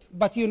court,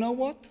 but you know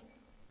what?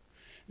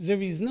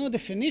 There is no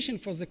definition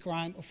for the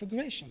crime of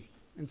aggression.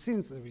 And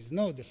since there is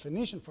no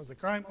definition for the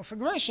crime of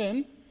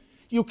aggression,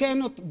 you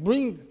cannot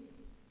bring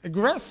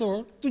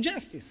aggressor to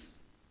justice.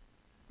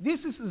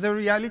 This is the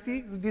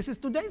reality, this is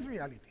today's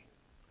reality.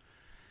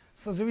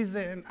 So there is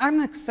an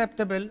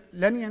unacceptable,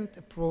 lenient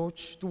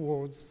approach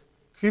towards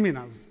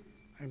criminals.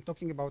 I'm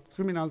talking about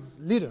criminals,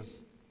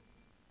 leaders.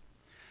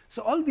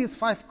 So all these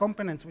 5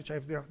 components, which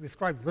I've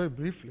described very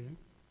briefly,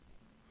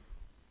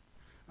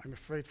 I'm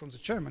afraid from the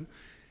chairman,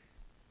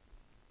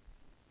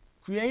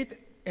 create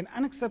an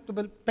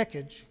unacceptable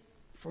package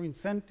for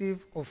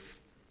incentive of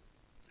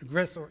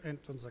aggressor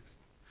and transaction.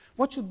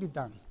 What should be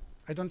done?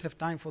 I don't have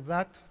time for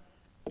that,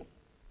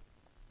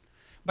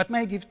 but may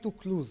I give 2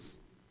 clues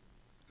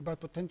about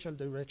potential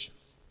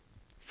directions.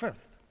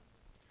 First,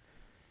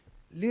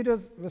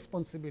 leaders'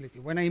 responsibility.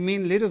 When I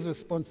mean leaders'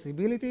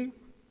 responsibility,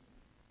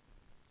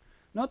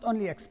 not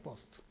only ex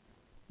post,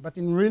 but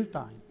in real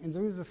time. And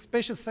there is a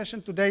special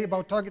session today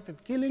about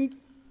targeted killing.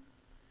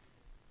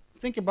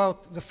 Think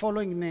about the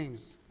following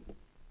names: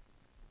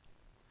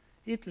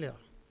 Hitler,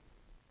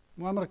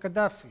 Muammar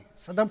Gaddafi,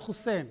 Saddam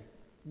Hussein,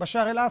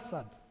 Bashar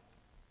al-Assad.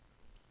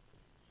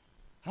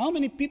 How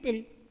many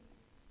people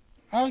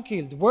are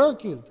killed, were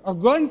killed, are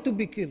going to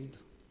be killed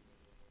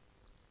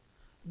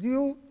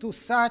due to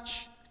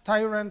such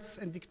tyrants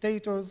and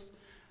dictators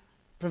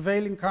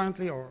prevailing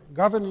currently or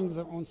governing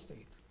their own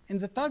state? And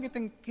the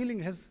targeting killing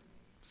has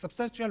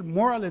substantial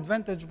moral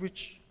advantage,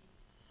 which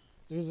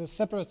there is a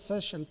separate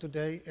session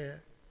today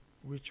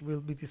which will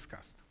be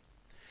discussed.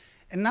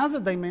 Another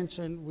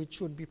dimension which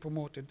should be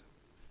promoted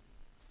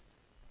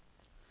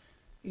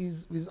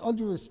is, with all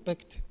due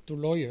respect to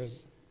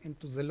lawyers and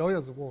to the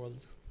lawyer's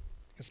world,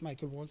 as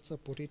Michael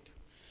Walzer put it,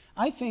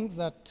 I think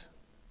that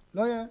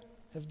lawyers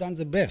have done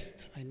the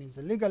best. I mean,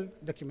 the legal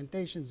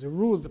documentation, the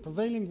rules, the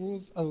prevailing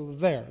rules are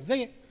there.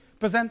 They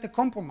present a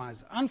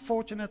compromise.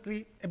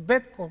 Unfortunately, a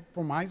bad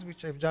compromise,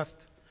 which I've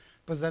just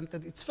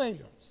presented its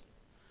failures.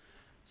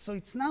 So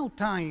it's now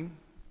time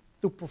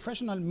to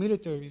professional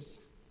militaries,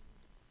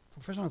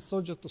 professional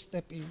soldiers to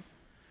step in,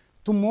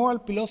 to moral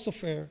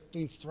philosophers to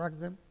instruct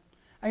them.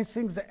 I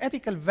think the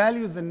ethical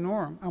values and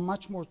norms are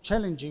much more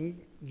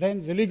challenging than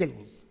the legal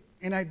rules.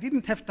 And I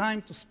didn't have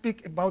time to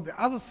speak about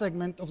the other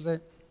segment of the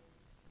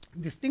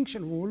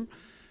distinction rule,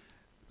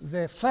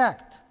 the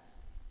fact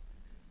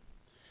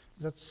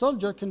that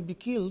soldier can be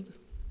killed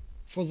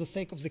for the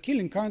sake of the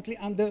killing currently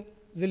under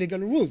the legal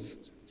rules.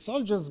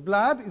 Soldiers'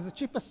 blood is the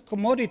cheapest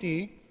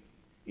commodity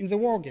in the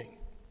war game.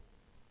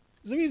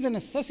 There is a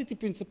necessity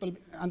principle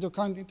under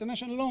current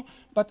international law,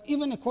 but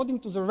even according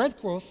to the Red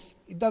Cross,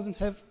 it doesn't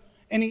have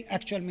any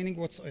actual meaning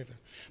whatsoever.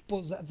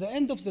 Because at the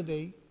end of the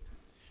day,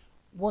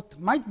 what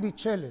might be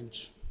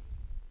challenged,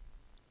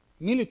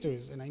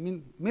 militaries, and I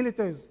mean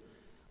militaries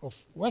of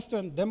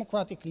Western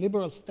democratic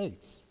liberal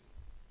states,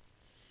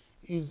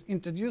 is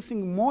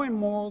introducing more and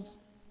more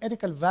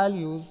ethical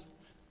values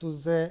to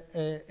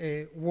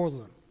the war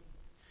zone.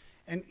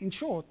 And in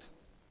short,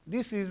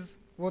 this is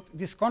what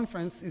this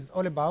conference is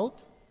all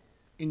about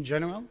in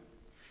general.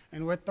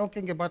 And we're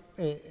talking about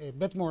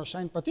Beit Morasha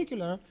in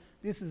particular.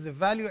 This is the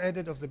value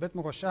added of the Beit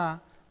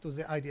Morasha to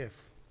the IDF.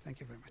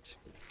 Thank you very much.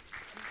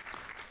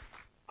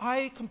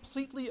 I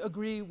completely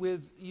agree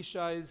with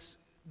Yishai's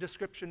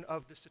description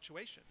of the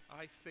situation.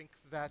 I think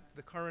that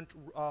the current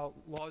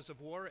laws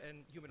of war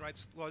and human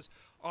rights laws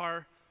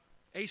are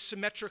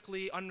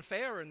asymmetrically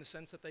unfair in the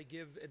sense that they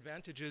give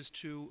advantages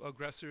to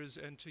aggressors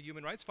and to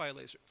human rights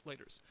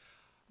violators.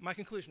 My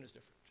conclusion is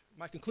different.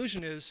 My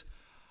conclusion is,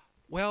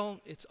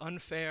 well, it's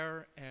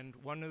unfair, and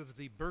one of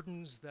the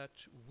burdens that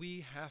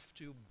we have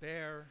to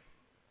bear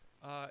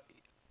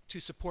to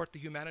support the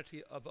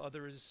humanity of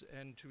others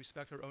and to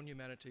respect our own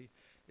humanity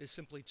is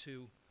simply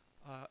to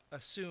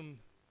assume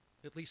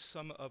at least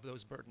some of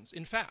those burdens.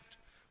 In fact,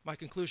 my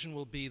conclusion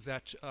will be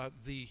that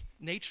the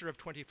nature of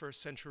 21st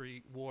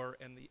century war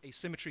and the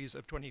asymmetries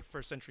of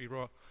 21st century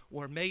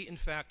war may in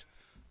fact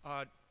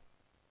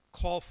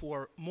call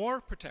for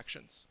more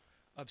protections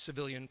of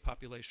civilian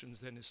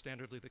populations than is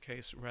standardly the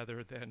case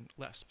rather than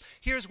less.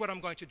 Here's what I'm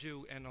going to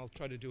do, and I'll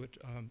try to do it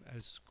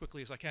as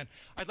quickly as I can.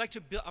 I'd like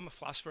to build, I'm a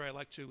philosopher, I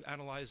like to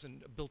analyze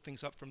and build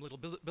things up from little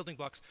building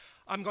blocks.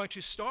 I'm going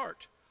to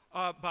start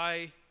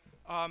by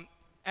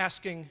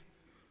asking,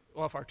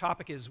 well, if our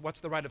topic is what's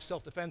the right of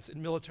self-defense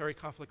in military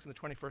conflicts in the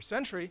 21st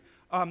century,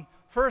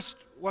 first,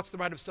 what's the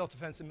right of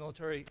self-defense in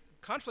military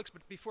conflicts?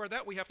 But before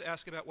that, we have to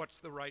ask about what's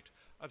the right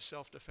of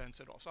self-defense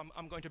at all. So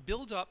I'm going to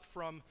build up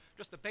from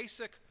just the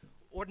basic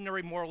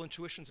ordinary moral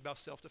intuitions about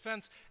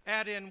self-defense,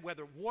 add in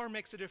whether war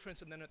makes a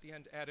difference, and then at the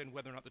end add in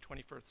whether or not the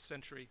 21st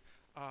century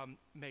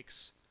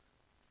makes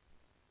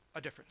a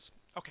difference.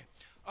 Okay,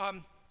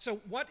 so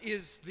what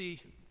is the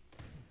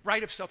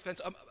right of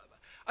self-defense?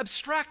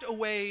 Abstract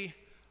away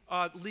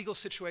legal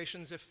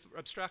situations if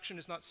abstraction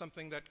is not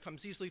something that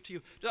comes easily to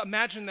you.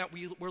 Imagine that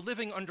we're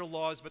living under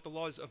laws, but the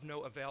laws of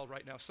no avail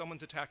right now.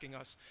 Someone's attacking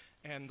us,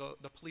 and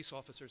the police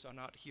officers are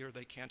not here.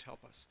 They can't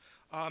help us.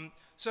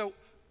 So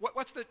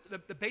what's the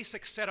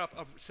basic setup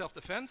of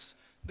self-defense?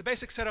 The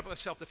basic setup of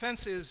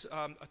self-defense is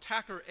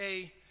attacker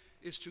A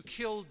is to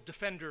kill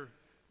defender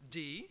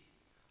D.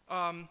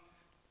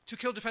 To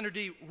kill defender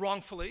D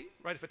wrongfully,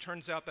 right? If it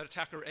turns out that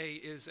attacker A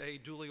is a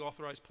duly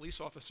authorized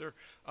police officer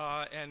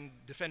and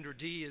defender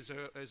D is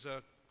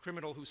a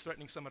criminal who's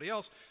threatening somebody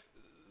else,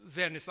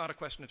 then it's not a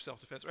question of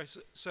self-defense, right?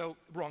 So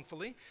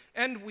wrongfully.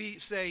 And we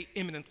say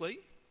imminently,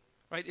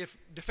 right? If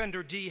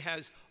defender D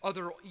has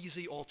other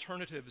easy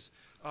alternatives,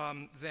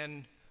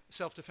 then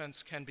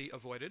self-defense can be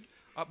avoided.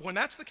 When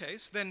that's the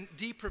case, then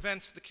D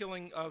prevents the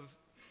killing of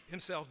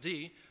himself,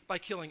 D, by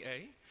killing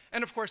A.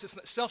 And of course,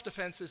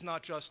 self-defense is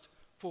not just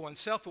for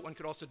oneself, but one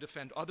could also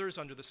defend others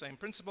under the same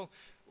principle.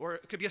 Or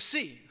it could be a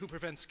C who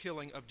prevents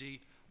killing of D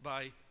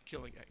by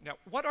killing A. Now,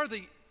 what are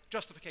the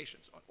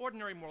justifications,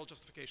 ordinary moral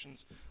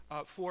justifications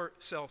for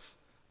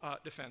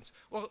self-defense?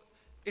 Well,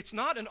 it's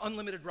not an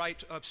unlimited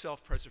right of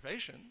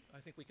self-preservation. I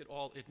think we could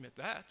all admit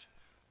that,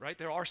 right?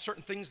 There are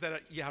certain things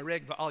that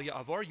Yahareg va'al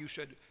ya'avor, you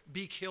should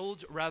be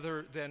killed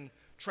rather than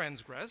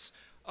transgress.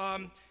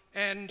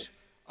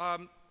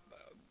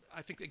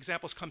 I think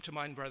examples come to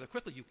mind rather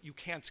quickly. You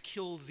can't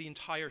kill the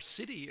entire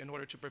city in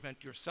order to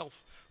prevent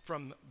yourself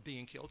from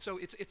being killed. So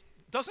it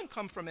doesn't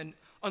come from an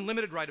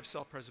unlimited right of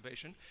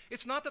self-preservation.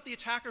 It's not that the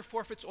attacker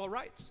forfeits all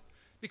rights,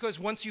 because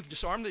once you've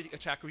disarmed the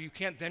attacker, you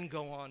can't then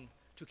go on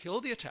to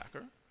kill the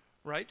attacker,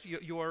 right?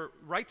 Your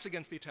rights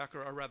against the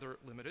attacker are rather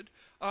limited.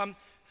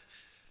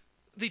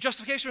 The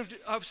justification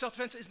of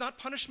self-defense is not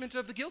punishment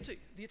of the guilty.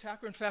 The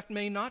attacker, in fact,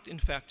 may not, in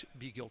fact,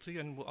 be guilty,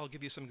 and I'll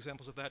give you some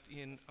examples of that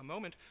in a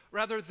moment.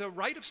 Rather, the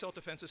right of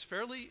self-defense is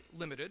fairly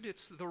limited.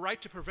 It's the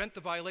right to prevent the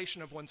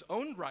violation of one's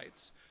own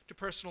rights to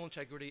personal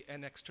integrity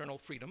and external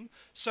freedom,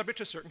 subject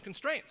to certain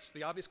constraints.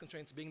 The obvious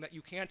constraints being that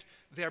you can't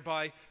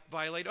thereby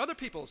violate other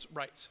people's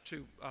rights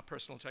to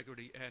personal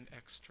integrity and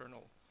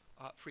external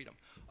freedom.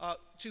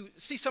 To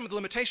see some of the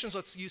limitations,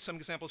 let's use some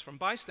examples from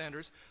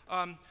bystanders.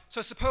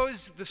 So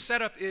suppose the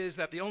setup is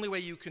that the only way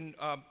you can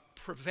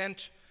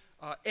prevent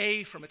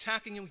A from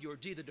attacking you, you're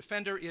D the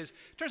defender, is,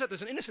 turns out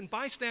there's an innocent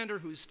bystander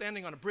who's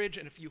standing on a bridge,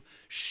 and if you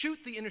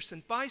shoot the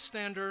innocent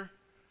bystander's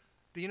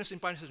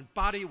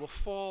body will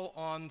fall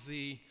on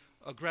the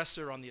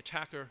aggressor, on the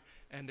attacker,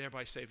 and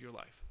thereby save your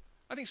life.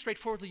 I think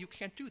straightforwardly you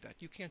can't do that.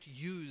 You can't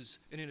use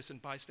an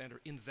innocent bystander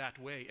in that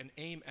way and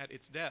aim at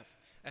its death,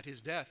 at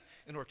his death,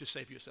 in order to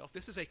save yourself.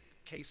 This is a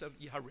case of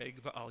Yahareg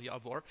va'al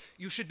ya'avor.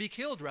 You should be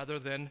killed rather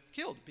than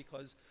killed,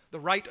 because the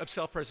right of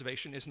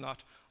self-preservation is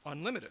not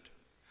unlimited.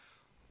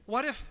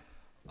 What if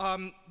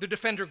the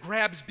defender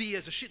grabs B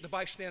as the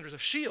bystander as a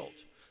shield,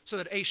 so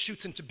that A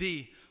shoots into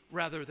B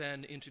rather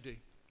than into D?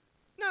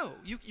 No,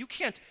 you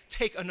can't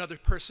take another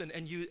person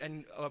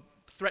and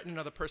threaten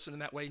another person in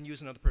that way and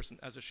use another person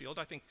as a shield.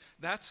 I think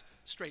that's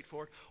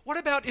straightforward. What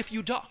about if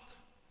you duck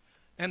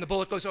and the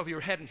bullet goes over your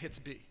head and hits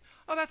B?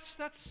 Oh,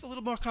 that's a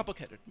little more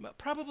complicated.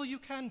 Probably you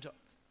can duck,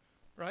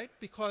 right?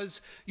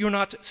 Because you're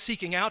not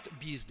seeking out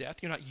B's death.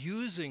 You're not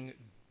using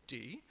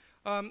D.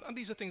 And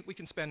these are things we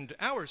can spend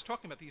hours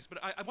talking about these, but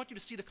I want you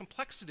to see the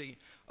complexity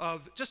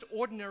of just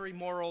ordinary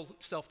moral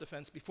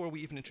self-defense before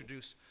we even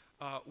introduce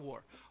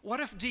war. What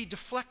if D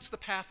deflects the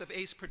path of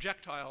A's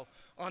projectile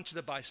onto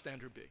the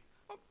bystander B?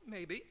 Well,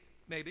 maybe.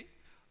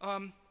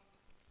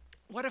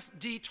 What if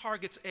D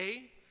targets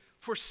A,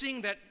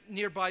 foreseeing that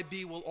nearby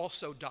B will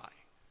also die?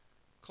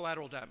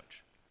 Collateral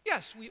damage.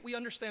 Yes, we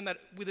understand that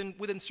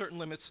within certain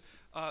limits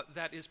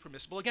that is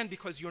permissible. Again,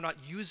 because you're not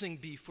using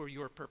B for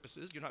your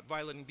purposes. You're not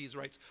violating B's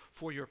rights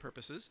for your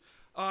purposes.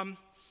 But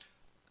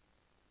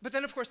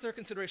then, of course, there are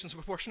considerations of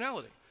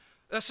proportionality.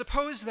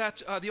 Suppose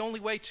that the only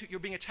way you're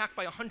being attacked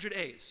by 100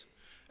 A's,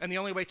 and the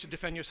only way to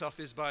defend yourself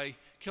is by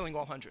killing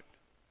all 100.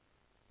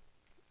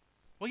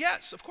 Well,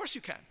 yes, of course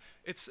you can.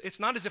 It's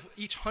not as if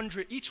each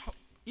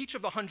each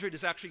of the 100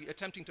 is actually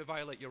attempting to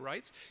violate your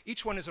rights.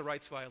 Each one is a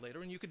rights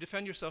violator, and you could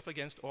defend yourself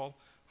against all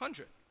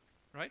 100,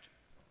 right?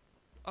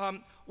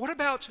 What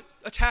about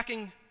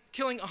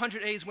killing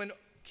 100 A's when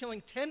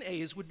killing 10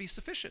 A's would be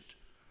sufficient?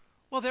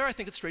 Well, there I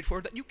think it's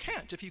straightforward that you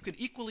can't. If you can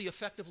equally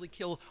effectively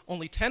kill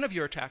only 10 of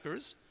your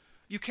attackers,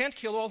 you can't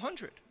kill all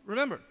 100.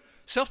 Remember,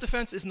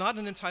 self-defense is not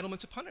an entitlement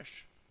to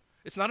punish.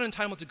 It's not an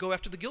entitlement to go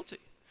after the guilty.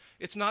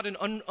 It's not an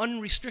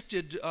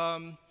unrestricted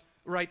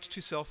right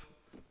to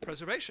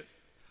self-preservation.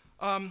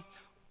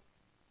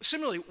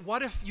 Similarly,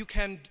 what if you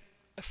can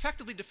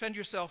effectively defend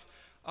yourself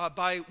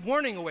by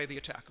warning away the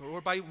attacker, or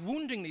by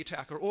wounding the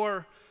attacker,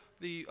 or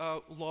the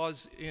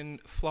laws in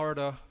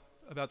Florida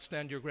about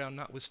stand your ground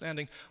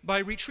notwithstanding, by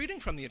retreating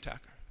from the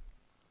attacker?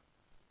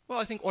 Well,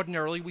 I think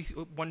ordinarily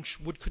one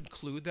would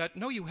conclude that,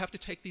 no, you have to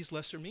take these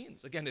lesser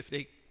means. Again, if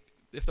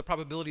the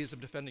probabilities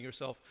of defending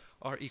yourself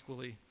are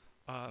equally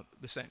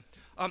the same.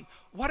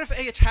 What if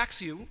A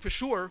attacks you, for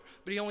sure,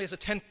 but he only has a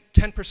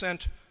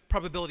 10%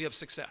 probability of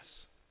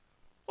success?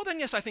 Well, then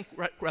yes, I think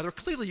rather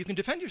clearly you can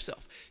defend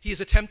yourself. He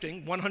is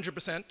attempting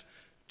 100%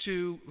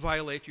 to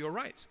violate your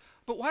rights.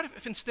 But what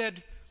if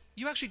instead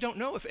you actually don't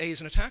know if A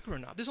is an attacker or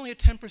not? There's only a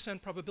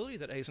 10% probability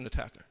that A is an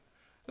attacker.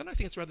 Then I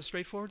think it's rather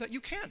straightforward that you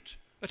can't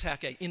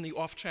attack A in the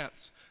off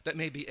chance that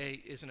maybe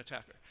A is an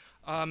attacker.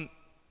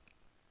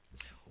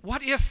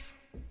 What if,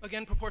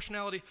 again,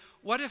 proportionality,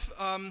 what if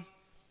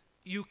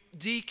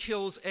D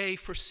kills A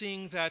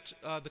foreseeing that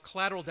the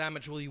collateral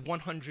damage will be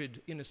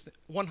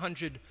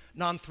 100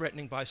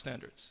 non-threatening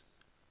bystanders?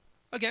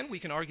 Again, we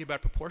can argue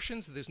about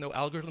proportions. There's no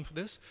algorithm for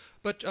this.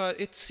 But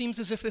it seems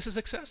as if this is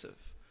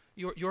excessive.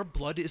 Your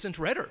blood isn't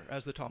redder,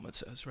 as the Talmud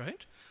says,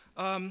 right?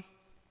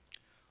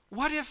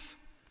 What if,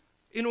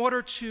 in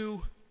order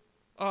to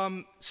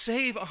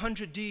save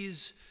 100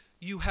 Ds,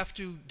 you have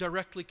to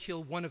directly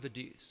kill one of the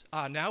Ds?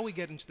 Now we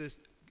get into this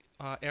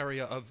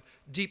area of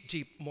deep,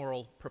 deep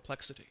moral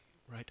perplexity,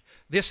 right?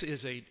 This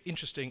is an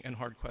interesting and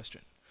hard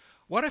question.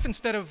 What if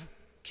instead of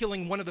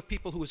killing one of the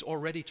people who is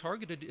already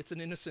targeted, it's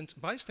an innocent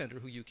bystander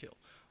who you kill?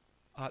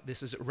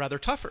 This is rather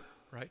tougher,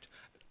 right?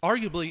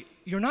 Arguably,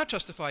 you're not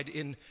justified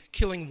in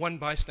killing one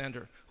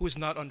bystander who is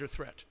not under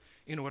threat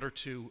in order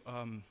to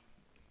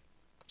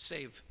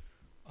save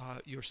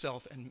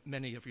yourself and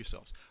many of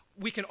yourselves.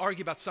 We can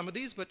argue about some of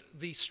these, but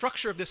the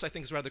structure of this, I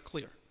think, is rather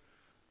clear.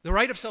 The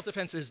right of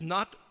self-defense is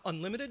not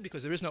unlimited,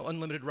 because there is no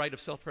unlimited right of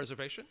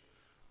self-preservation.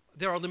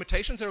 There are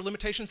limitations. There are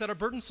limitations that are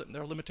burdensome.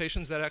 There are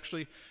limitations that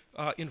actually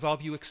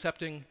involve you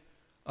accepting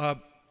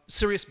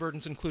serious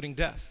burdens, including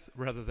death,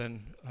 rather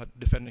than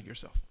defending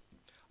yourself.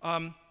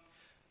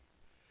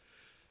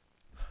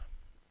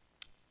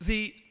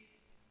 The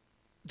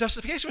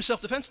justification for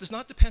self-defense does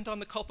not depend on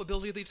the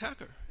culpability of the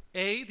attacker.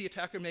 A, the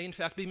attacker may in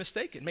fact be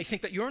mistaken, may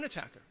think that you're an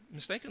attacker,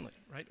 mistakenly,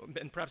 right,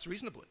 and perhaps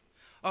reasonably.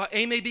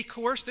 A may be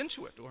coerced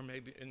into it, or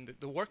maybe, in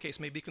the war case,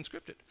 may be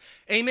conscripted.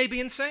 A may be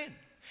insane.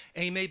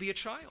 A may be a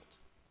child.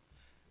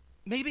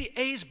 Maybe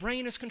A's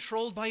brain is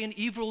controlled by an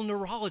evil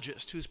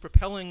neurologist who's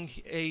propelling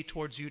A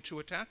towards you to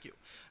attack you.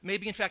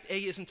 Maybe, in fact,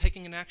 A isn't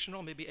taking an action at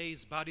all. Maybe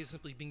A's body is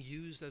simply being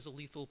used as a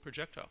lethal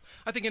projectile.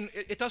 I think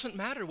it doesn't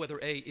matter whether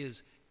A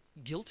is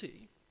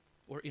guilty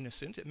or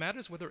innocent. It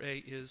matters whether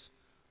A is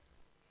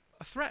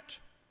a threat.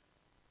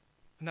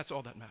 And that's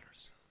all that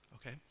matters,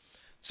 okay?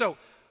 So,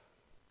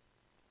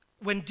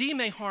 when D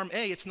may harm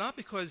A, it's not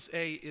because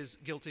A is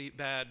guilty,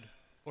 bad,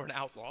 or an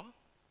outlaw,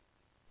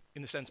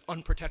 in the sense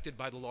unprotected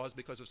by the laws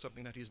because of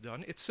something that he's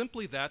done. It's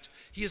simply that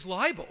he is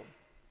liable,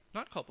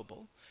 not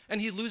culpable,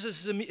 and he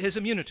loses his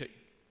immunity.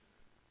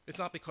 It's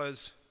not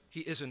because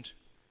he isn't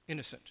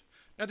innocent.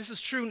 Now, this is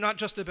true not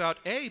just about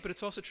A, but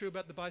it's also true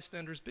about the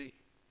bystanders B.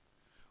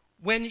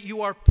 When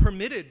you are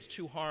permitted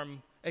to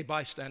harm a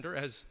bystander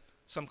as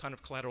some kind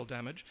of collateral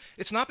damage,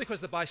 it's not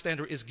because the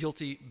bystander is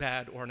guilty,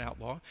 bad, or an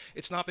outlaw.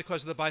 It's not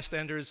because of the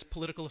bystander's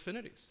political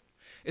affinities.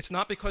 It's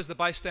not because the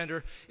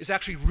bystander is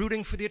actually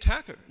rooting for the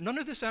attacker. None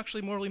of this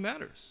actually morally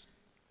matters.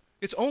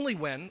 It's only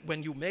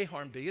when you may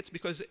harm B, it's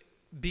because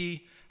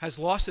B has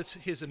lost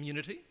his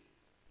immunity,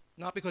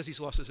 not because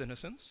he's lost his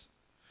innocence,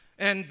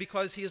 and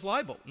because he is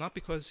liable, not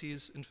because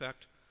he's, in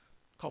fact,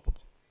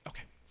 culpable.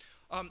 Okay.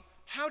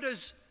 How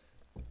does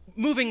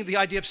moving the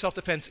idea of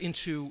self-defense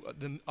into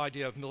the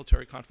idea of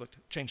military conflict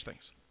change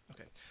things?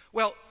 Okay.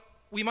 Well,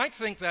 we might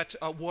think that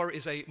war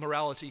is a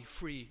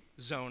morality-free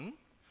zone,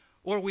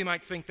 or we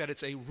might think that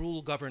it's a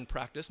rule-governed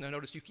practice. Now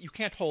notice, you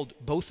can't hold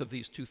both of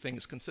these two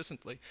things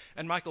consistently.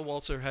 And Michael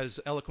Walzer has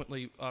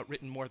eloquently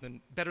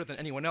written better than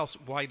anyone else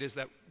why it is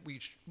that we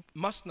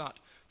must not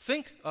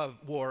think of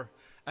war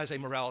as a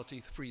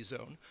morality-free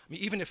zone. I mean,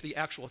 even if the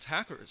actual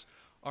attackers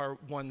are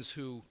ones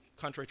who,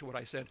 contrary to what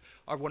I said,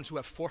 are ones who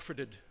have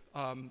forfeited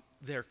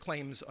their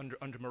claims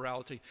under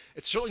morality.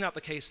 It's certainly not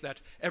the case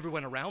that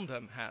everyone around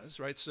them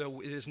has, right?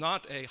 So it is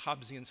not a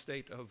Hobbesian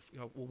state of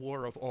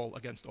war of all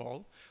against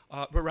all,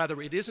 but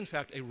rather it is in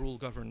fact a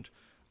rule-governed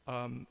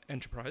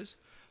enterprise.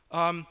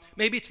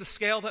 Maybe it's the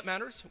scale that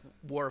matters.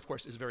 War, of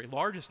course, is very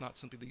large. It's not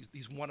simply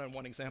these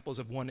one-on-one examples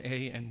of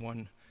 1A and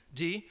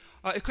 1D.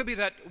 It could be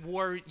that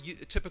war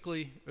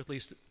typically, or at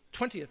least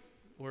 20th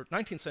or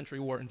 19th century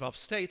war involves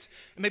states,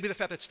 and maybe the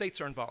fact that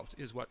states are involved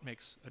is what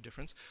makes a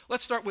difference.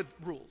 Let's start with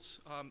rules.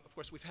 Of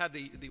course, we've had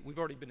we've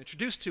already been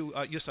introduced to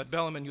jus ad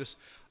bellum and jus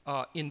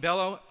in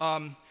bello,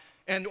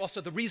 and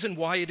also the reason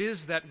why it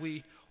is that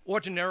we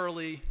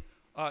ordinarily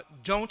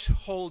don't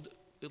hold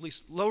at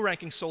least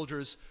low-ranking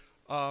soldiers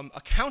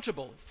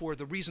accountable for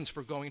the reasons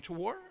for going to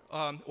war.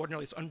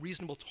 Ordinarily, it's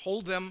unreasonable to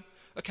hold them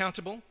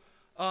accountable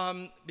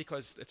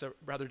because it's a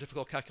rather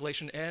difficult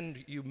calculation,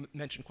 and you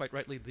mentioned quite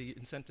rightly the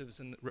incentives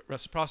and the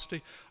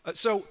reciprocity.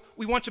 So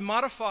we want to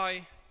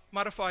modify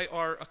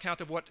our account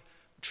of what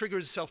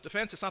triggers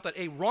self-defense. It's not that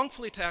A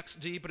wrongfully attacks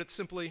D, but it's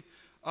simply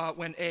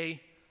when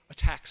A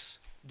attacks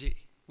D.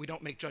 We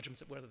don't make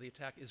judgments of whether the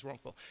attack is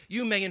wrongful.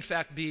 You may, in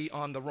fact, be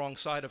on the wrong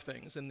side of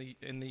things in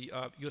the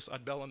jus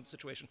ad bellum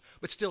situation,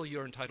 but still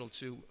you're entitled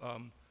to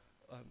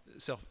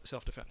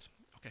self-defense.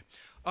 Okay.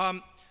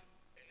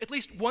 At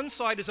least one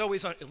side is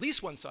always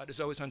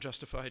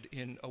unjustified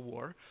in a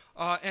war,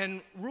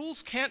 and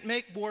rules can't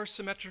make war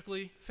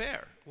symmetrically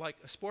fair, like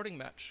a sporting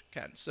match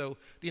can. So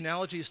the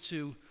analogies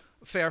to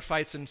fair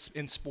fights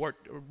in sport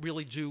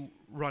really do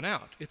run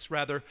out. It's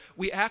rather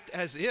we act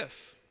as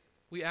if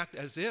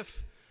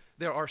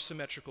there are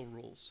symmetrical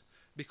rules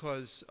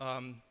because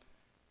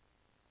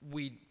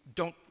we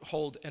don't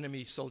hold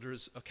enemy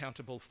soldiers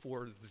accountable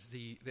for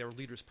their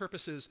leaders'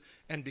 purposes,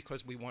 and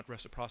because we want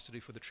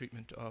reciprocity for the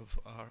treatment of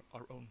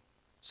our own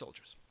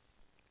soldiers.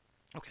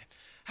 Okay,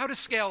 how does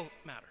scale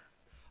matter?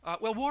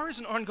 Well, war is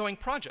an ongoing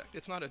project.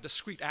 It's not a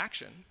discrete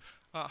action.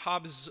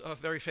 Hobbes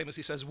very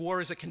famously says, war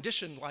is a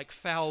condition like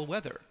foul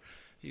weather.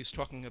 He's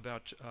talking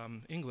about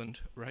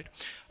England, right?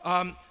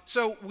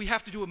 So we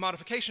have to do a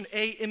modification.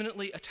 A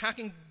imminently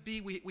attacking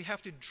B, we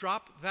have to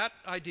drop that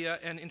idea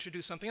and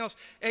introduce something else.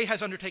 A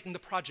has undertaken the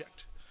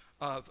project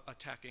of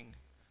attacking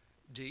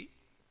D.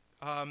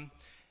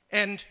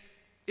 And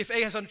if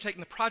A has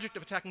undertaken the project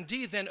of attacking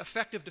D, then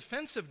effective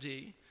defense of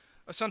D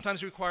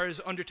sometimes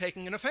requires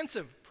undertaking an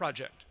offensive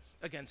project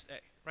against A,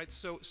 right?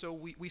 So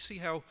we see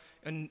how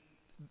in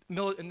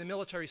the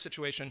military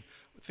situation,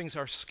 things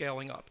are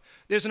scaling up.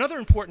 There's another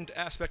important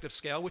aspect of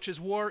scale, which is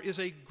war is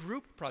a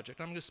group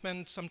project. I'm going to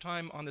spend some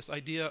time on this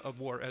idea of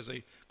war as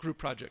a group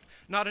project,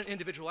 not an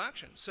individual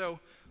action. So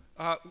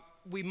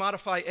we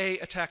modify A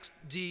attacks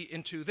D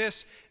into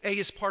this. A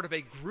is part of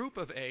a group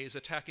of A's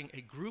attacking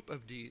a group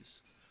of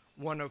D's,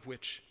 one of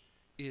which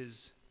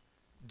is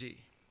D.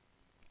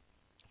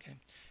 Okay.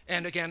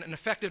 And again, an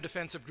effective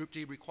defense of group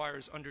D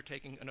requires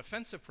undertaking an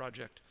offensive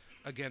project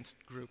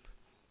against group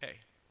A.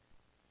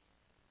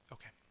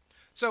 Okay,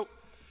 so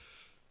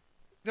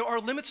there are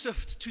limits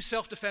to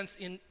self-defense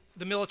in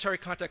the military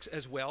context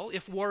as well.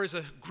 If war is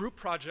a group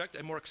project,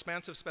 a more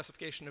expansive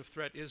specification of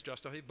threat is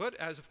justified, but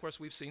as of course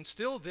we've seen,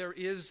 still there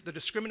is the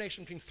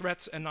discrimination between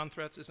threats and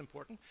non-threats is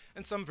important,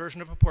 and some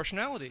version of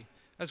proportionality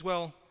as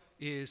well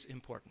is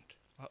important.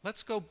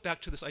 Let's go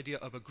back to this idea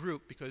of a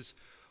group, because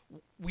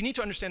we need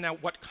to understand now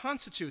what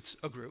constitutes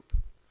a group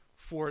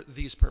for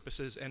these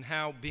purposes and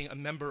how being a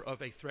member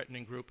of a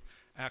threatening group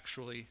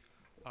actually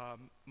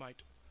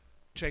might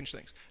change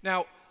things.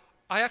 Now,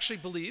 I actually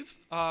believe,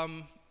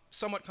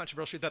 somewhat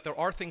controversially, that there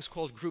are things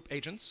called group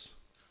agents.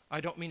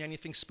 I don't mean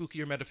anything spooky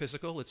or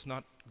metaphysical. It's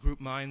not group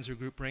minds or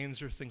group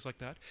brains or things like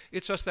that.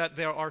 It's just that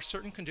there are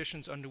certain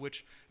conditions under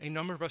which a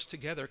number of us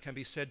together can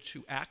be said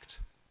to act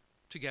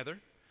together,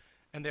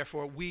 and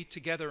therefore we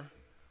together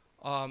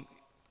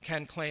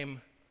can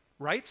claim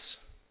rights,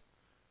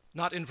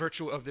 not in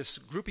virtue of this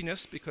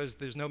groupiness, because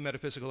there's no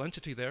metaphysical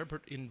entity there,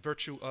 but in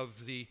virtue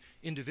of the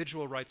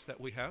individual rights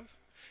that we have.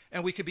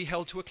 And we can be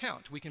held to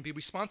account. We can be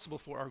responsible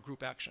for our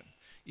group action,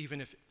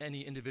 even if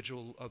any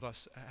individual of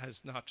us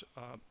has not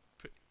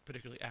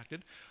particularly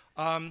acted.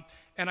 And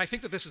I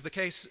think that this is the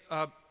case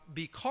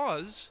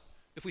because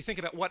if we think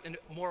about what a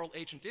moral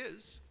agent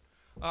is,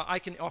 I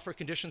can offer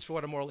conditions for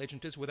what a moral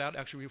agent is without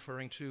actually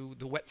referring to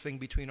the wet thing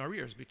between our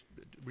ears,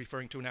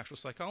 referring to an actual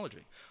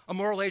psychology. A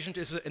moral agent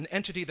is an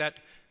entity that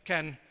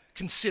can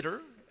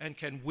consider and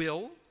can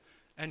will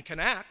and can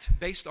act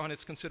based on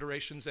its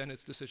considerations and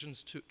its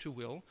decisions to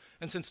will.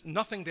 And since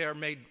nothing there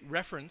made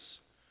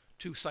reference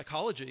to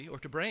psychology or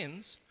to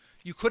brains,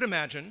 you could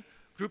imagine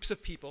groups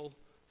of people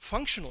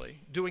functionally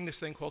doing this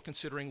thing called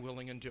considering,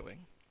 willing, and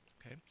doing.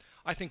 Okay?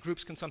 I think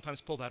groups can sometimes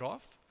pull that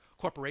off.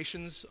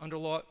 Corporations under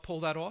law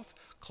pull that off.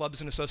 Clubs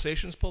and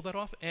associations pull that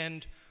off.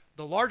 And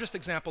the largest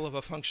example of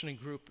a functioning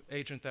group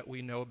agent that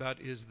we know about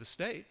is the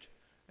state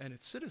and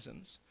its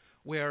citizens,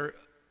 where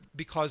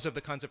because of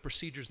the kinds of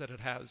procedures that it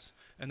has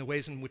and the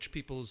ways in which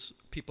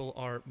people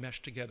are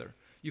meshed together,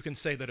 you can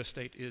say that a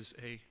state is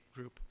a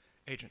group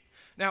agent.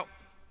 Now,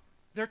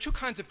 there are two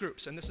kinds of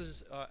groups, and this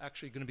is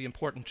actually going to be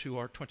important to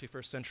our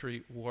 21st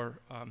century war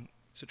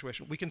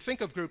situation. We can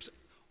think of groups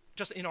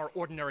just in our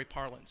ordinary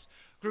parlance.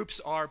 Groups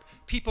are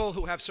people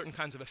who have certain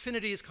kinds of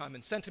affinities,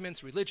 common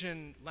sentiments,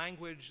 religion,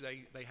 language,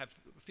 they have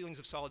feelings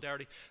of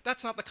solidarity.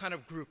 That's not the kind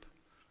of group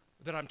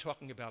that I'm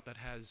talking about that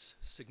has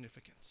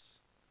significance.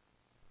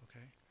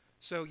 Okay?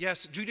 So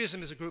yes,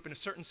 Judaism is a group in a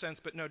certain sense,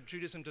 but no,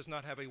 Judaism does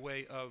not have a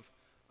way of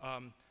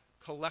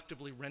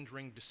collectively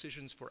rendering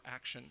decisions for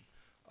action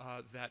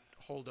that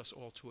hold us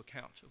all to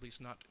account, at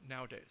least not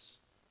nowadays,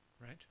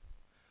 right?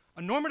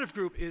 A normative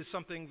group is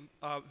something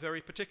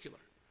very particular,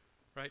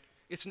 right?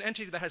 It's an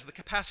entity that has the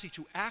capacity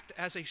to act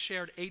as a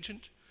shared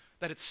agent,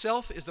 that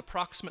itself is the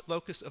proximate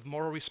locus of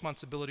moral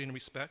responsibility and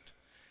respect,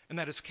 and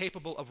that is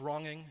capable of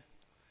wronging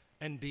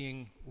and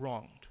being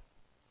wronged,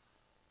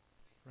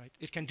 right?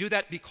 It can do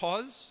that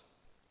because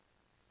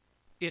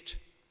it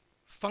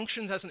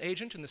functions as an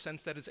agent in the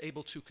sense that it's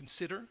able to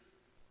consider,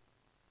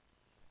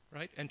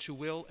 right, and to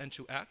will and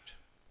to act.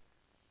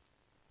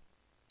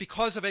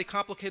 Because of a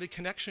complicated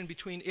connection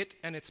between it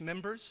and its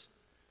members,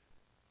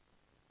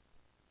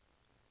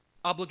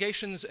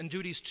 obligations and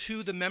duties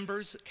to the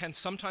members can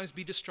sometimes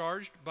be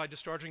discharged by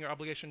discharging your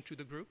obligation to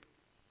the group.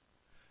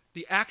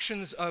 The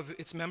actions of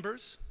its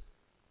members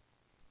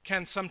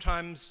can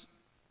sometimes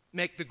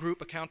make the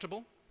group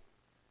accountable,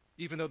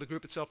 even though the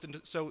group itself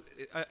didn't. So,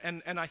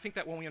 and I think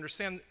that when we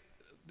understand,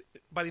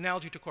 by the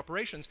analogy to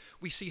corporations,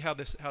 we see how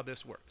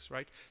this works,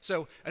 right?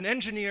 So an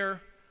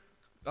engineer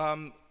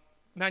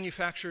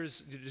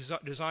manufactures,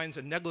 designs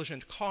a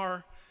negligent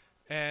car,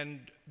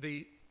 and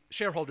the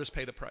shareholders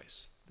pay the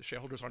price. The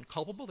shareholders aren't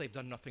culpable, they've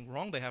done nothing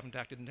wrong, they haven't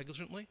acted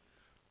negligently,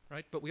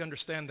 right? But we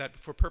understand that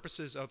for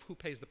purposes of who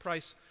pays the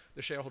price,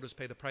 the shareholders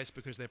pay the price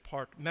because they're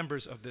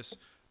members of this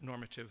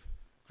normative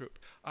group.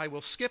 I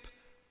will skip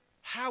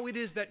how it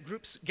is that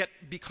groups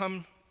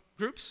become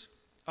groups.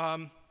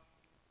 Oh,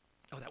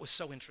 that was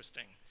so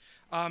interesting.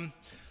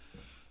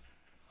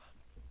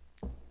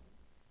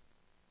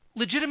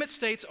 Legitimate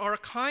states are a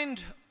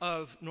kind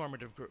of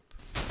normative group.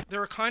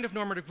 They're a kind of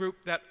normative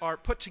group that are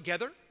put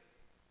together,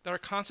 that are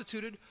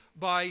constituted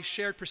by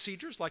shared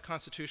procedures like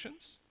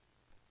constitutions,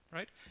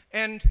 right?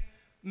 And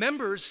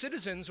members,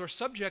 citizens, or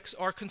subjects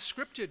are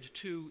conscripted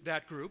to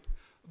that group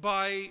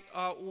by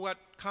what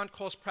Kant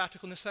calls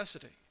practical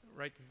necessity,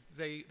 right?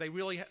 They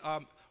really,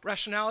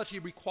 rationality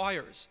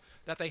requires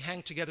that they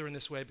hang together in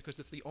this way because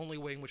it's the only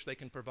way in which they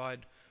can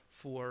provide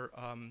for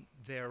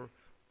their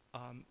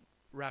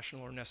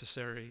rational or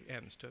necessary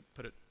ends, to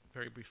put it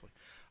very briefly.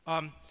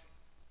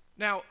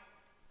 Now,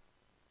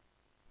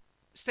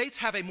 states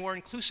have a more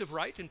inclusive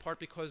right, in part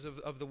because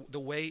of the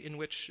way in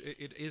which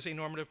it is a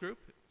normative group.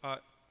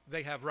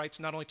 They have rights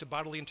not only to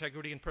bodily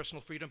integrity and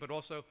personal freedom, but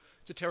also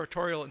to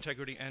territorial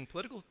integrity and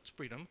political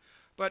freedom.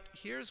 But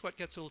here's what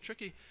gets a little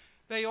tricky.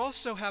 They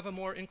also have a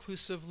more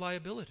inclusive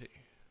liability,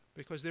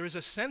 because there is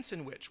a sense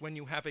in which, when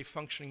you have a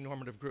functioning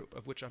normative group,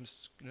 of which I'm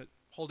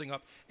holding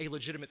up a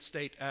legitimate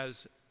state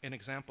as an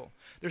example,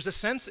 there's a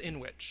sense in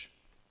which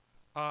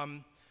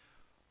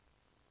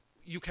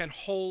you can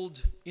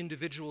hold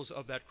individuals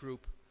of that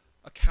group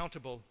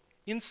accountable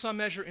in some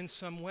measure, in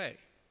some way,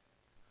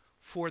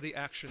 for the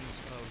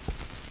actions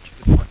of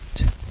the group.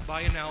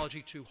 By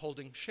analogy to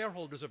holding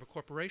shareholders of a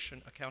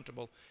corporation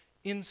accountable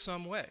in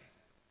some way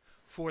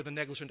for the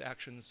negligent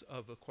actions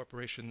of a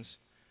corporation's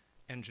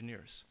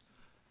engineers.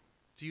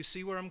 Do you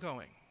see where I'm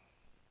going?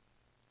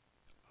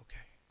 Okay.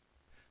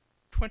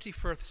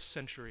 21st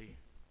century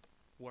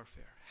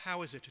warfare.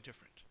 How is it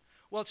different?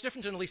 Well, it's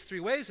different in at least three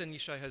ways, and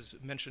Yishai has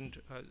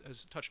mentioned,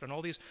 has touched on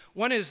all these.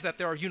 One is that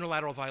there are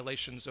unilateral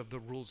violations of the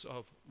rules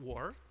of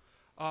war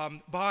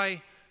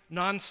by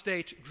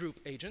non-state group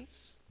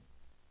agents,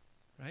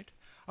 right?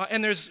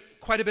 And there's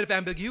quite a bit of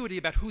ambiguity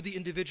about who the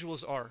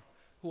individuals are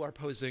who are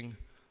posing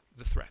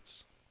the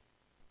threats.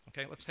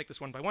 Okay, let's take this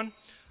one by one.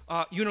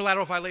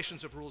 Unilateral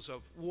violations of rules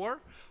of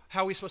war.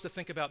 How are we supposed to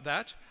think about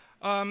that?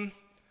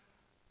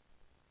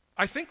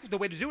 I think the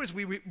way to do it is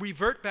we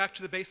revert back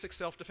to the basic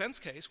self-defense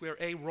case where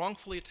A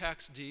wrongfully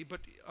attacks D,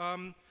 but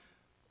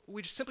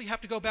we just simply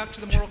have to go back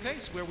to the moral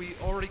case where we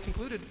already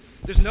concluded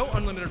there's no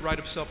unlimited right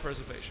of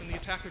self-preservation. The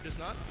attacker does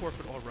not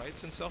forfeit all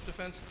rights, and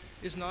self-defense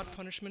is not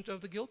punishment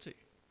of the guilty.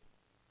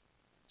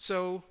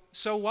 So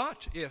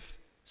what if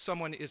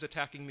someone is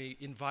attacking me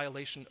in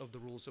violation of the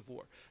rules of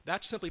war?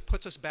 That simply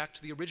puts us back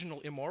to the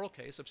original immoral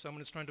case of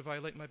someone is trying to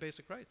violate my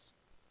basic rights.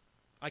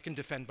 I can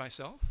defend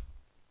myself,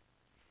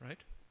 right?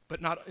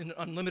 But not in an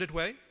unlimited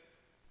way.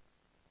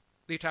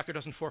 The attacker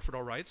doesn't forfeit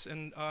all rights,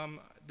 and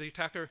the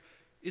attacker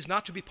is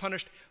not to be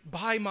punished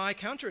by my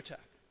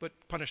counterattack, but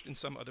punished in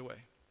some other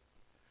way.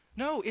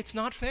 No, it's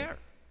not fair.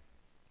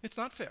 It's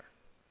not fair.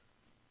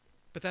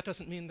 But that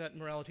doesn't mean that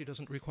morality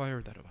doesn't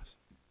require that of us.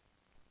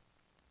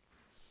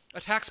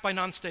 Attacks by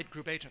non-state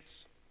group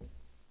agents.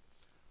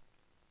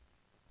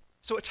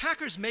 So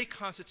attackers may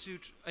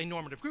constitute a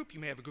normative group. You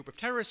may have a group of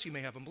terrorists, you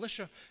may have a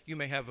militia, you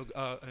may have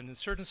an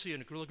insurgency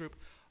and a guerrilla group,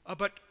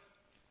 but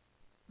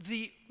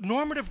the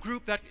normative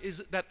group that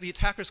the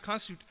attackers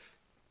constitute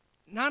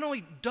not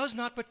only does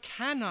not but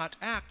cannot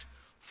act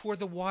for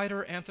the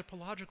wider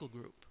anthropological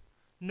group.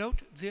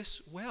 Note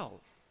this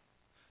well.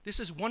 This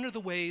is one of the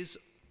ways,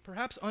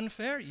 perhaps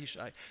unfair,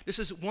 Yishai, this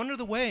is one of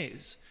the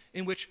ways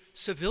in which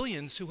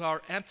civilians who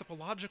are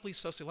anthropologically,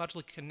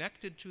 sociologically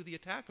connected to the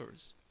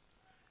attackers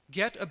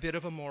get a bit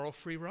of a moral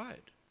free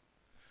ride.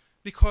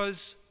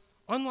 Because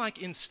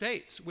unlike in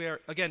states where,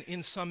 again,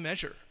 in some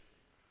measure,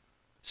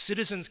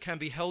 citizens can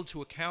be held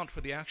to account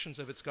for the actions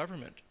of its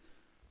government,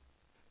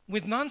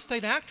 with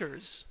non-state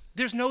actors,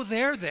 there's no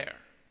there there.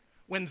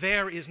 When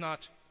there is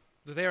not,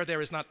 the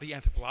there is not the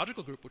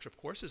anthropological group, which of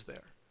course is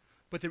there,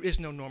 but there is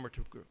no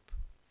normative group.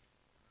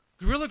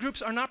 Guerrilla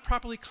groups are not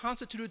properly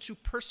constituted to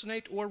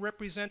personate or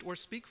represent or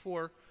speak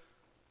for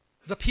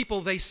the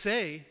people they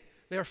say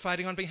they are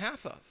fighting on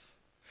behalf of.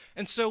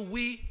 And so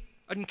we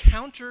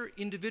encounter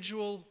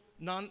individual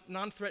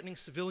non-threatening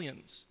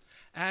civilians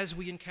as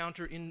we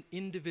encounter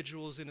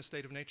individuals in a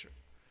state of nature.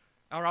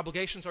 Our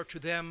obligations are to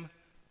them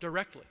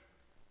directly,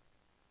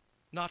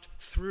 not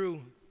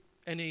through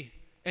any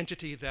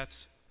entity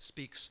that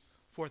speaks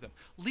for them.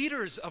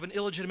 Leaders of an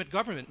illegitimate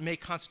government may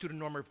constitute a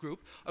normative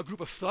group, a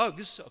group of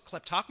thugs, a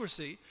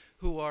kleptocracy,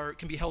 who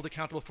can be held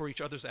accountable for each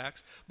other's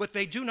acts, but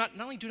they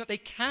they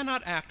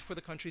cannot act for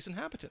the country's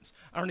inhabitants.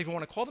 I don't even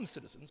want to call them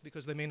citizens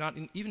because they may not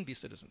even be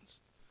citizens.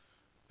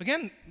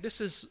 Again,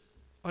 this is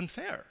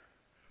unfair,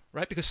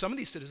 right? Because some of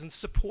these citizens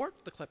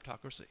support the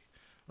kleptocracy,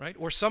 right?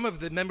 Or some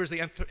of the members of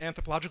the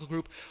anthropological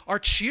group are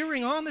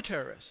cheering on the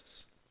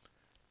terrorists.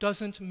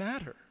 Doesn't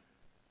matter.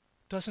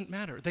 Doesn't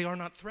matter. They are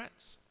not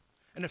threats.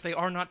 And if they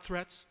are not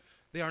threats,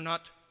 they are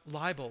not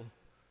liable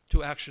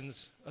to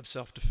actions of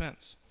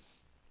self-defense.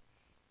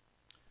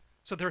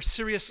 So there are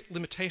serious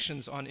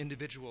limitations on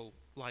individual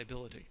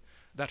liability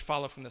that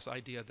follow from this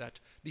idea that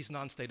these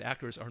non-state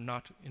actors are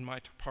not, in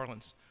my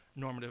parlance,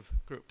 normative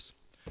groups.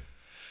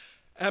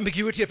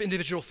 Ambiguity of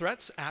individual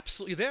threats,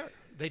 absolutely there.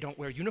 They don't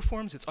wear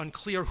uniforms. It's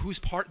unclear who's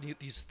part.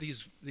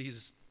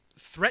 These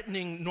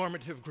threatening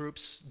normative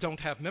groups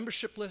don't have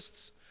membership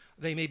lists.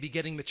 They may be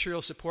getting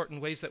material support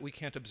in ways that we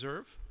can't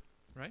observe,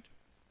 right?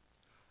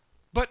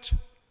 But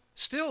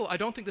still, I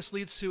don't think this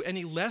leads to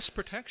any less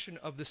protection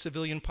of the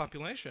civilian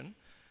population.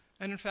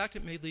 And in fact,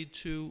 it may lead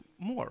to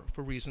more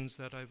for reasons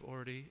that I've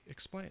already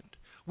explained.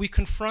 We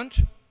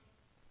confront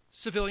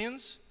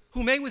civilians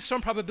who may with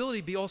some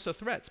probability be also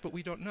threats, but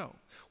we don't know.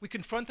 We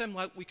confront them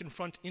like we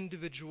confront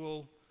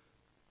individual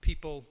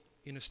people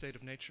in a state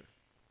of nature.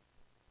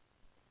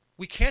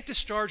 We can't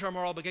discharge our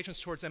moral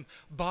obligations towards them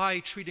by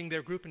treating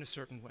their group in a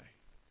certain way.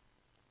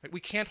 Right? We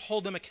can't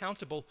hold them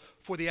accountable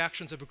for the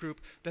actions of a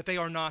group that they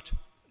are not,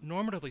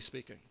 normatively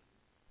speaking,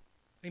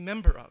 a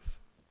member of.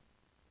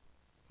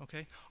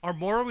 Okay? Our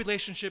moral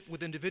relationship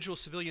with individual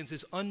civilians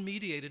is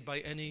unmediated by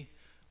any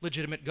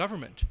legitimate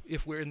government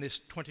if we're in this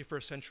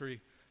 21st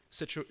century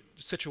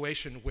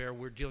situation where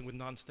we're dealing with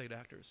non-state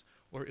actors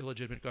or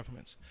illegitimate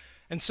governments.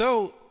 And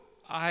so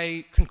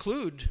I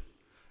conclude,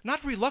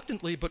 not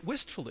reluctantly but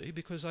wistfully,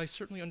 because I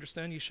certainly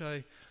understand,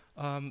 Yishai,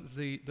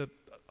 the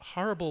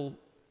horrible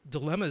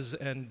dilemmas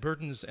and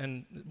burdens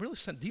and really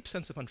deep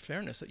sense of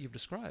unfairness that you've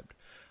described,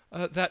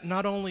 that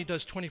not only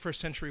does 21st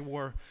century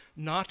war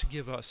not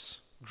give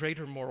us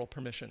greater moral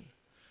permission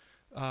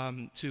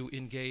to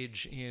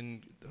engage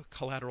in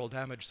collateral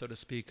damage, so to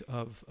speak,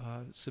 of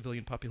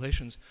civilian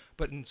populations,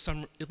 but in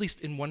some, at least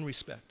in one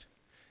respect,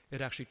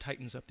 it actually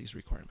tightens up these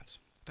requirements.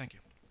 Thank you.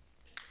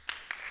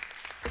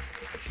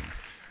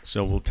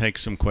 So we'll take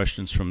some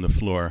questions from the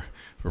floor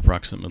for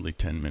approximately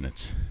 10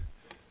 minutes.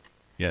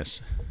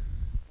 Yes.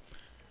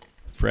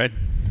 Fred?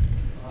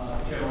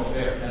 General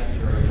Bear, thank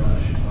you very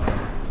much.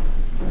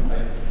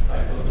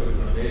 I thought there was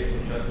an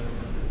amazing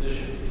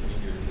juxtaposition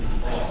between your two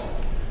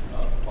thoughts.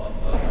 I'll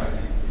try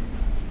to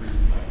brief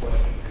my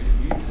question. Could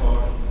you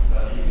talk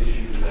about the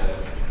issue that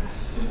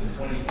in the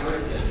 21st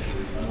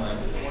century, unlike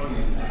the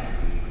 20th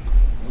century,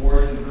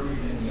 wars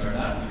increasingly are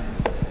not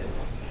between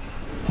states,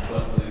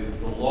 but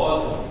the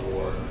laws of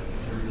war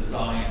are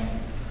designed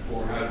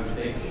for how the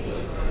states will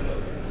place each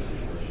other in a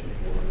situation of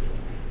war.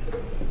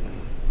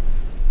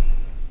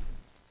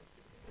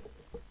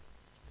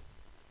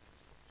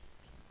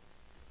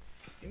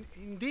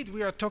 Indeed,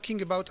 we are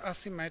talking about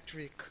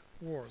asymmetric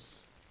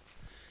wars.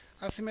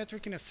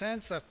 Asymmetric in a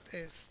sense that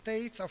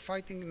states are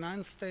fighting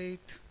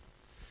non-state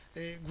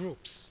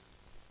groups.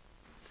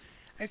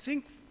 I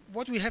think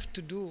what we have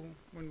to do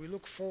when we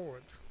look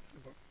forward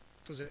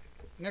to the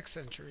next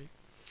century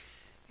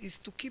is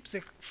to keep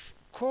the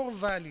core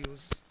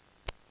values,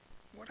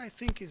 what I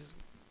think is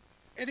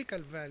ethical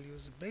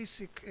values,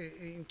 basic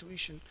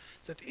intuition,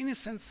 that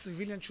innocent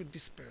civilians should be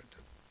spared.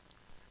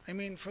 I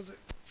mean,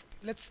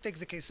 let's take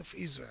the case of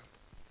Israel.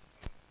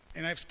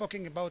 And I've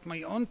spoken about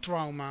my own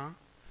trauma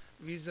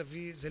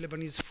vis-a-vis the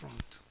Lebanese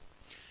front.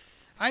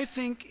 I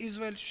think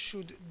Israel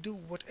should do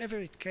whatever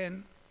it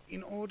can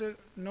in order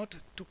not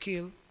to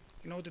kill,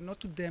 in order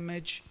not to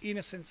damage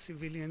innocent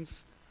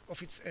civilians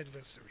of its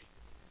adversary.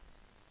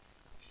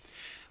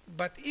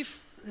 But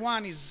if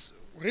one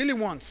really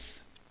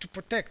wants to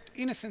protect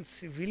innocent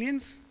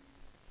civilians,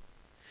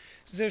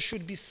 there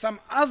should be some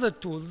other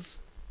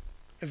tools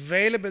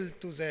available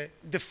to the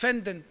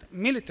defendant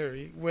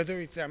military, whether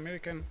it's the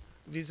American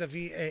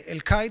vis-a-vis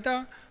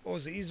Al-Qaeda or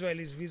the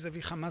Israelis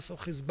vis-a-vis Hamas or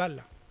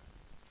Hezbollah.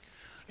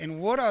 And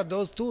what are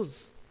those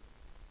tools?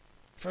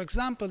 For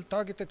example,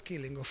 targeted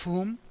killing of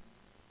whom?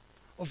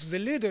 Of the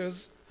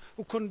leaders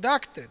who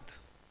conducted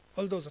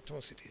all those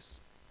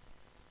atrocities.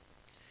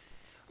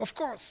 Of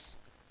course,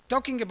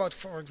 talking about,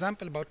 for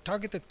example, about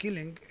targeted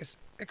killing is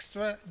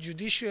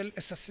extrajudicial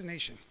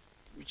assassination.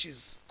 which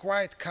is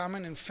quite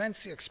common and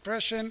fancy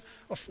expression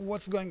of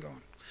what's going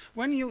on.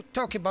 When you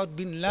talk about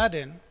bin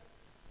Laden,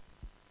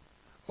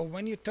 or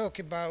when you talk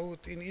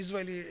about, in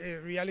Israeli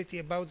reality,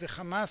 about the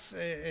Hamas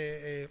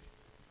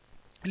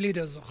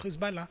leaders of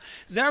Hezbollah,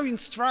 they are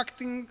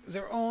instructing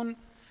their own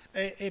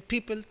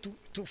people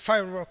to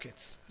fire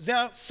rockets. They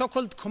are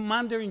so-called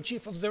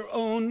commander-in-chief of their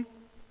own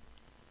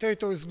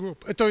terrorist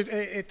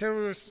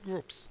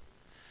groups.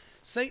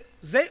 Say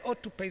they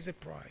ought to pay the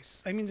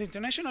price. I mean, the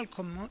international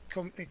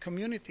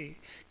community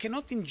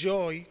cannot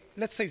enjoy,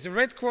 let's say the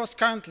Red Cross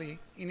currently,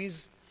 in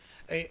his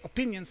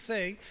opinion,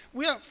 say,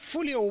 we are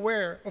fully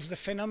aware of the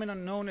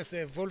phenomenon known as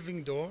the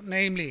evolving door,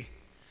 namely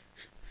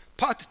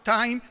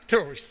part-time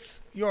terrorists.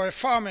 You are a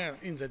farmer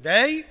in the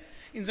day,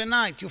 in the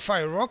night you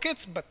fire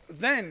rockets, but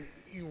then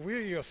you wear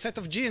your set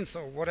of jeans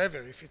or whatever,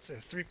 if it's a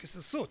three-piece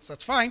suit,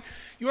 that's fine.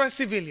 You are a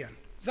civilian.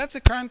 That's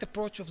the current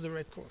approach of the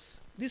Red Cross.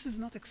 This is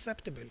not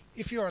acceptable.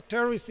 If you are a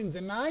terrorist in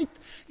the night,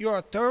 you are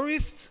a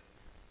terrorist,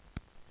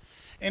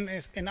 and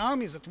as an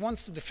army that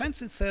wants to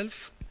defend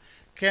itself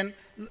can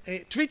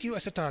treat you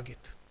as a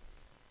target.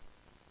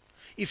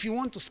 If you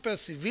want to spare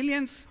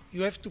civilians,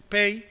 you have to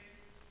pay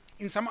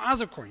in some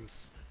other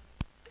coins.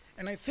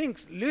 And I think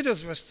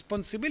leaders'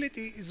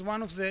 responsibility is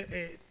one of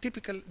the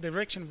typical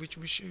direction which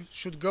we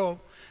should go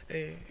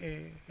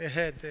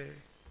ahead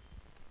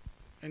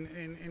and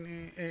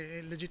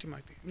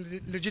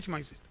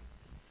legitimize it.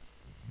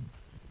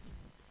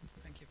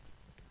 Thank you.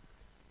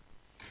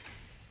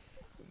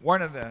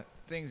 One of the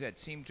things that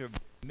seemed to be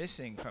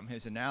missing from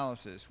his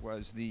analysis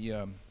was the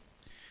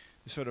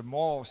sort of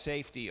moral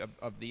safety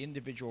of the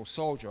individual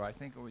soldier. I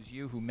think it was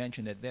you who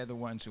mentioned that they're the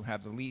ones who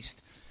have the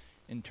least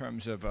in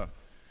terms of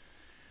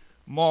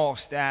moral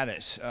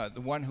status,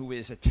 the one who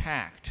is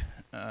attacked,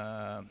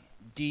 and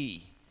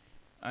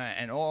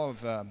all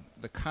of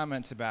the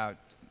comments about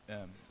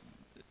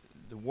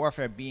the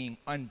warfare being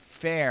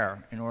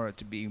unfair in order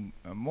to be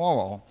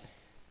moral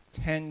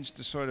tends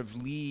to sort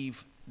of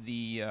leave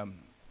the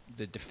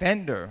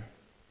defender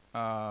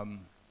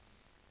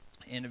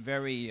in a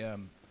very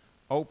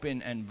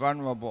open and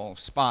vulnerable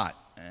spot.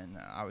 And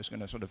I was going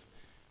to sort of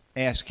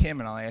ask him,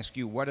 and I'll ask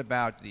you, what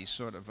about the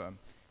sort of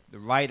the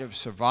right of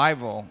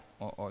survival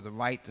or the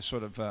right to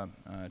sort of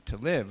to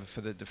live for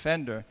the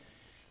defender,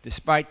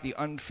 despite the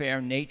unfair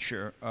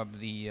nature of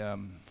the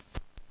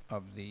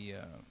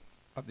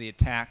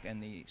attack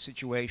and the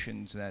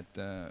situations that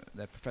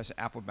that Professor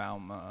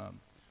Applbaum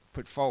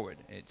put forward?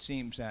 It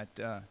seems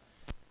that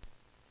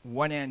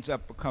one ends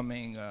up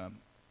becoming a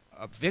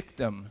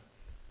victim,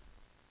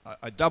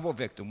 a double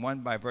victim,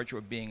 one by virtue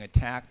of being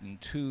attacked, and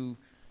two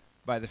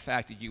by the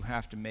fact that you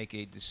have to make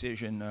a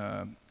decision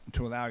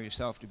to allow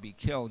yourself to be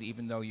killed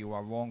even though you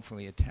are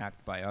wrongfully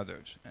attacked by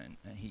others. And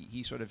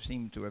he sort of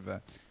seemed to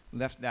have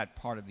left that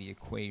part of the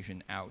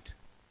equation out.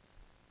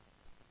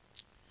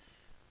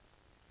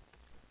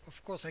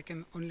 Of course, I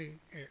can only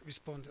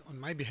respond on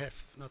my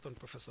behalf, not on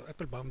Professor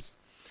Applebaum's.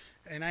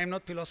 And I am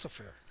not a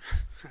philosopher,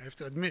 I have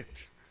to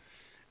admit.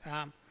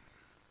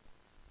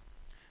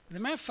 The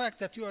mere fact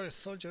that you are a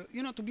soldier,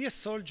 you know, to be a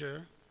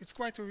soldier, it's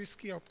quite a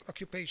risky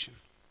occupation.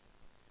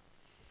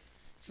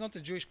 It's not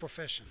a Jewish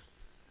profession.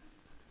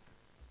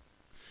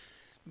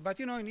 But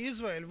you know, in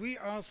Israel, we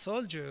are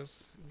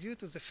soldiers due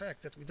to the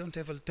fact that we don't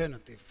have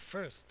alternative.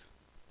 First,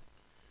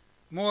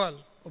 moral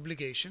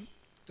obligation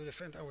to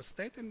defend our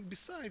state, and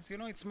besides, you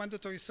know, it's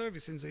mandatory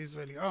service in the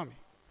Israeli army,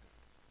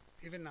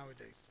 even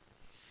nowadays.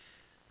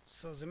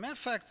 So the mere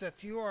fact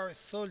that you are a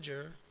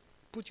soldier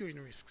put you in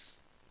risks.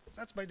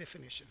 That's by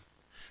definition.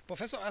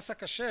 Professor Asa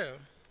Kasher,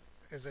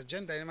 as a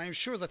gender, and I'm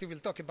sure that he will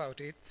talk about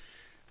it,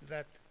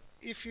 that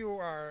if you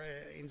are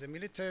in the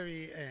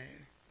military,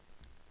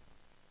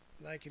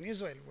 like in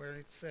Israel, where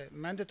it's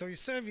mandatory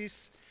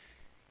service,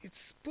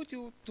 it's put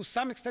you to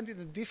some extent in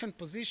a different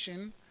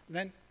position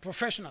than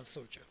professional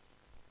soldier.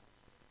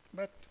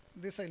 But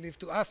this I leave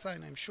to Asa,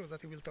 and I'm sure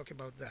that he will talk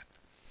about that.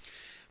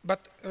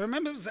 But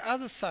remember the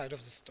other side of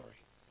the story.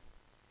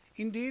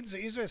 Indeed, the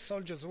Israeli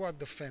soldiers who are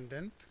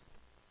defendant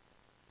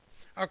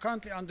are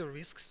currently under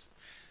risks,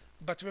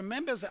 but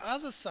remember the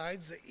other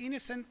side, the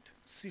innocent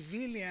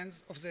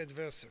civilians of the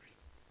adversary.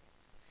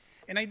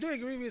 And I do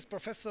agree with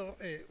Professor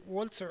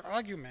Waltzer's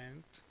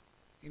argument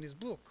in his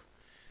book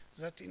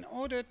that in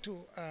order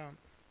to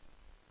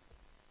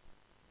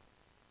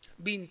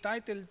be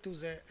entitled to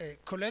the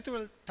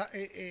collateral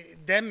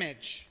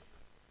damage,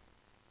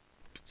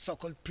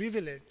 so-called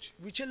privilege,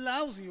 which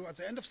allows you at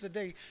the end of the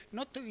day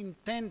not to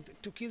intend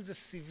to kill the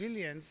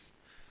civilians,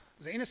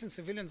 the innocent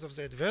civilians of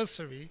the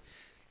adversary,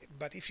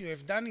 but if you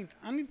have done it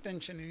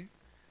unintentionally,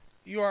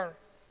 you are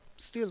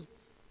still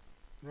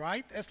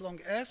right as long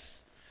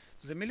as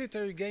the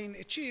military gain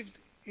achieved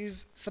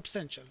is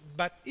substantial.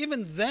 But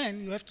even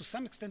then, you have to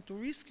some extent to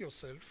risk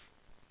yourself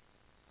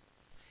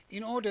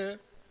in order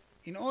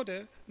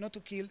not to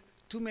kill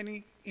too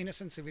many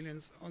innocent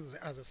civilians on the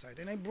other side.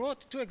 And I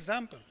brought two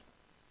examples.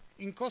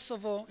 In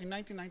Kosovo in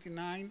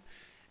 1999,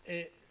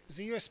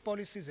 the US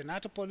policy, the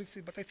NATO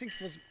policy, but I think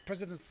it was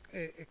President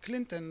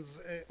Clinton's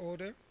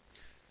order,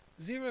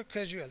 0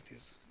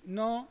 casualties,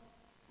 no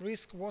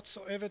risk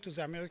whatsoever to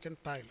the American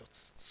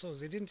pilots. So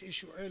they didn't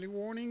issue early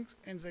warnings,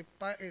 and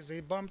they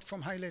bombed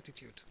from high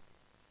latitude.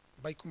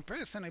 By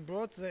comparison, I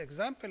brought the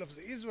example of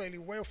the Israeli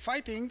way of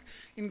fighting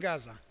in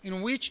Gaza,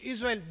 in which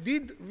Israel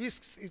did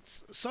risk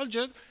its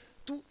soldiers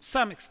to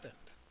some extent.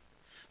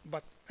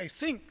 But I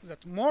think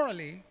that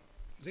morally,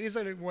 the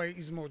Israeli way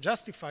is more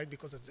justified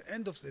because at the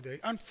end of the day,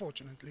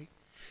 unfortunately,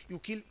 you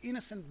kill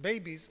innocent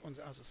babies on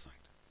the other side.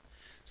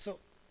 So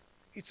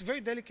it's a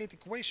very delicate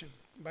equation,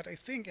 but I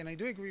think, and I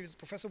do agree with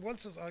Professor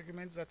Waltzer's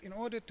argument, that in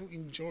order to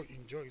enjoy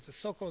the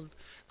so-called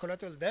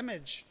collateral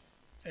damage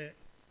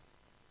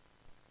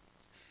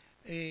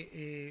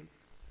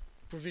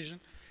provision,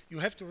 you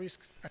have to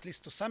risk, at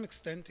least to some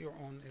extent, your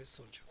own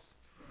soldiers.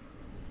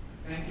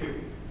 Thank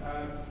you.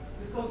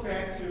 This goes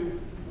back to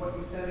what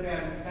you said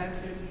about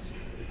incentives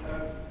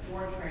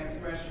for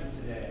transgression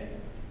today.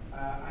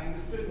 I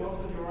understood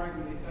most of your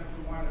argument except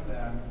for one of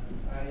them.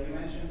 You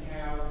mentioned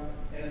how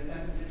an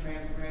incentive to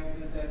transgress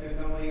is that there's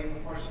only a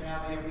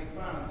proportionality of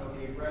response, so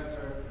the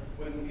aggressor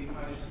wouldn't be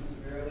punished too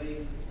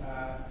severely.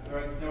 There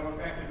are no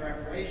effective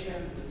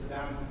reparations. The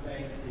Saddam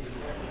Hussein is the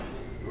exception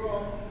to the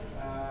rule.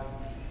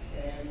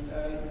 And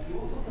you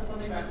also said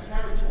something about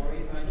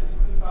territories, and I just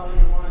couldn't follow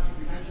your logic.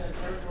 You mentioned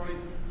that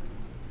territories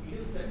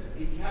used to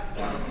be kept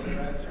by the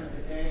aggressor, and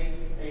today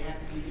they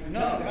have to be given.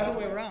 No, it's the other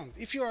way around.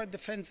 If you are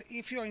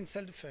in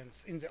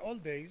self-defense, in the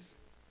old days,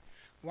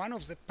 one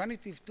of the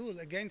punitive tools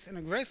against an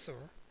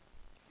aggressor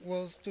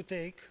was to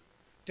take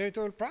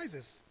territorial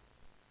prizes.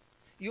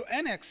 You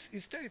annex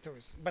his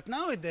territories. But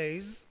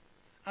nowadays,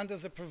 under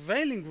the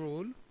prevailing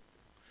rule,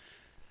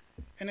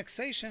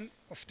 annexation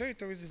of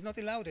territories is not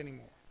allowed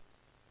anymore,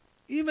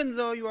 even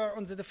though you are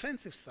on the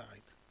defensive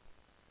side.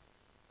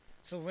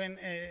 So when,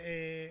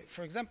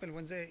 for example,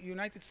 when the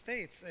United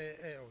States,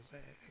 or the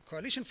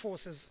coalition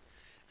forces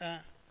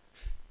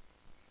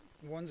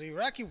won the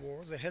Iraqi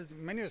war, they held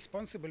many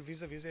responsible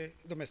vis-a-vis the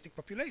domestic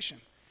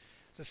population.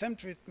 The same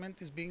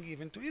treatment is being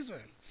given to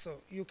Israel.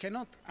 So you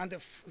cannot, under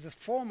the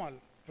formal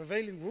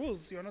prevailing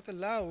rules, you are not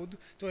allowed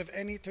to have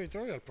any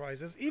territorial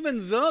prizes,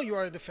 even though you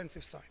are a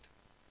defensive side.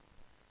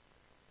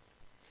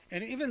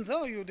 And even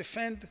though you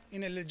defend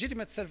in a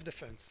legitimate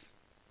self-defense.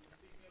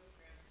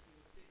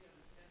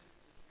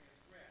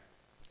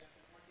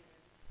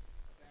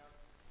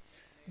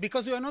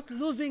 Because you are not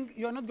losing,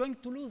 you are not going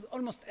to lose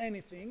almost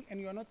anything, and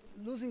you are not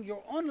losing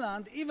your own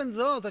land, even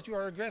though that you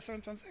are aggressor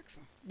and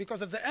transgressor.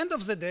 Because at the end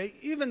of the day,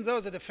 even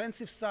though the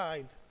defensive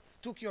side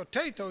took your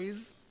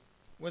territories,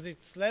 whether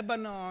it's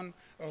Lebanon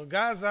or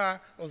Gaza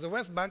or the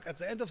West Bank, at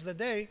the end of the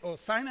day, or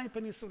Sinai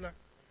Peninsula,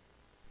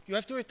 you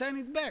have to return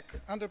it back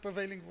under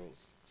prevailing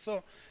rules.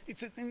 So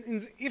it's if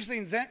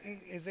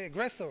the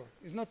aggressor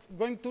is not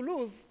going to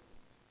lose,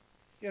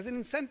 he has an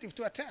incentive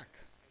to attack.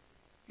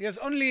 He has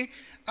only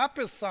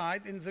upper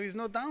side, and there is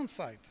no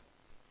downside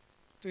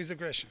to his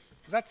aggression.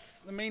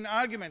 That's the main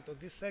argument of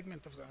this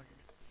segment of the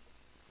argument.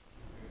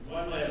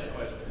 One last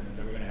question, and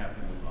then we're going to have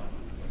to move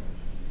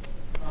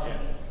on.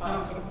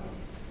 Yes.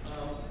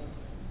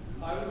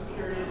 I was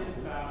curious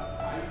about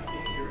how you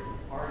think your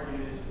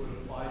arguments would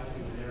apply to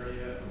an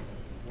area of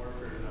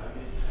warfare that I'm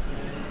interested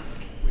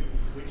in,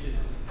 which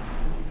is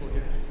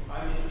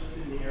I'm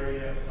interested in the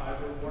area of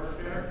cyber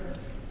warfare,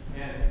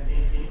 and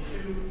in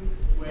two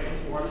ways.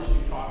 One is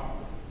you talk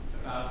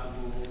about the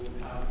rules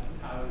and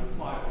how it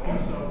apply, but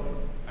also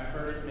I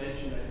heard it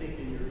mentioned, I think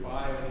in your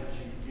bio, that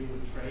you deal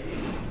with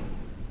training,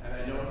 and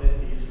I know that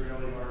the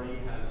Israeli Army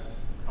has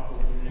a couple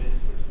of units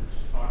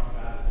which talk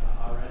about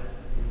Haaretz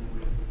dealing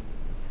with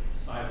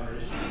cyber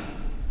issues,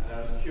 and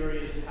I was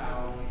curious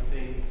how you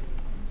think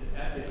the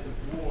ethics of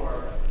war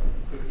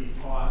could be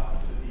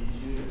taught to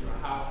these units, or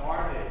how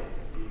are they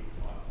being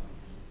taught to these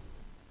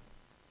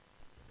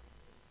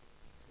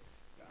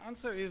units? The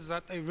answer is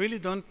that I really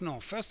don't know.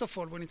 First of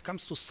all, when it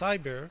comes to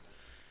cyber,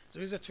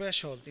 there is a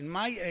threshold. In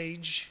my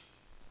age,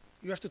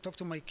 you have to talk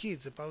to my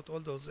kids about all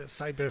those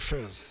cyber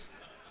affairs.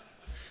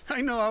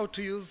 I know how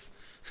to use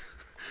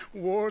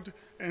Word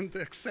and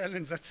Excel,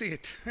 and that's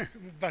it.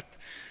 But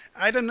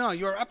I don't know.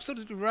 You're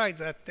absolutely right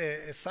that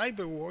a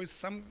cyber war is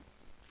some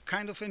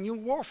kind of a new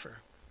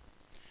warfare.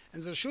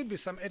 And there should be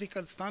some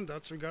ethical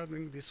standards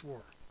regarding this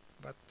war.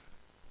 But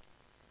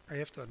I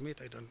have to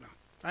admit, I don't know.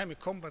 I'm a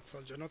combat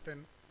soldier, not a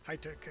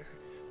high-tech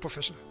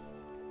professional.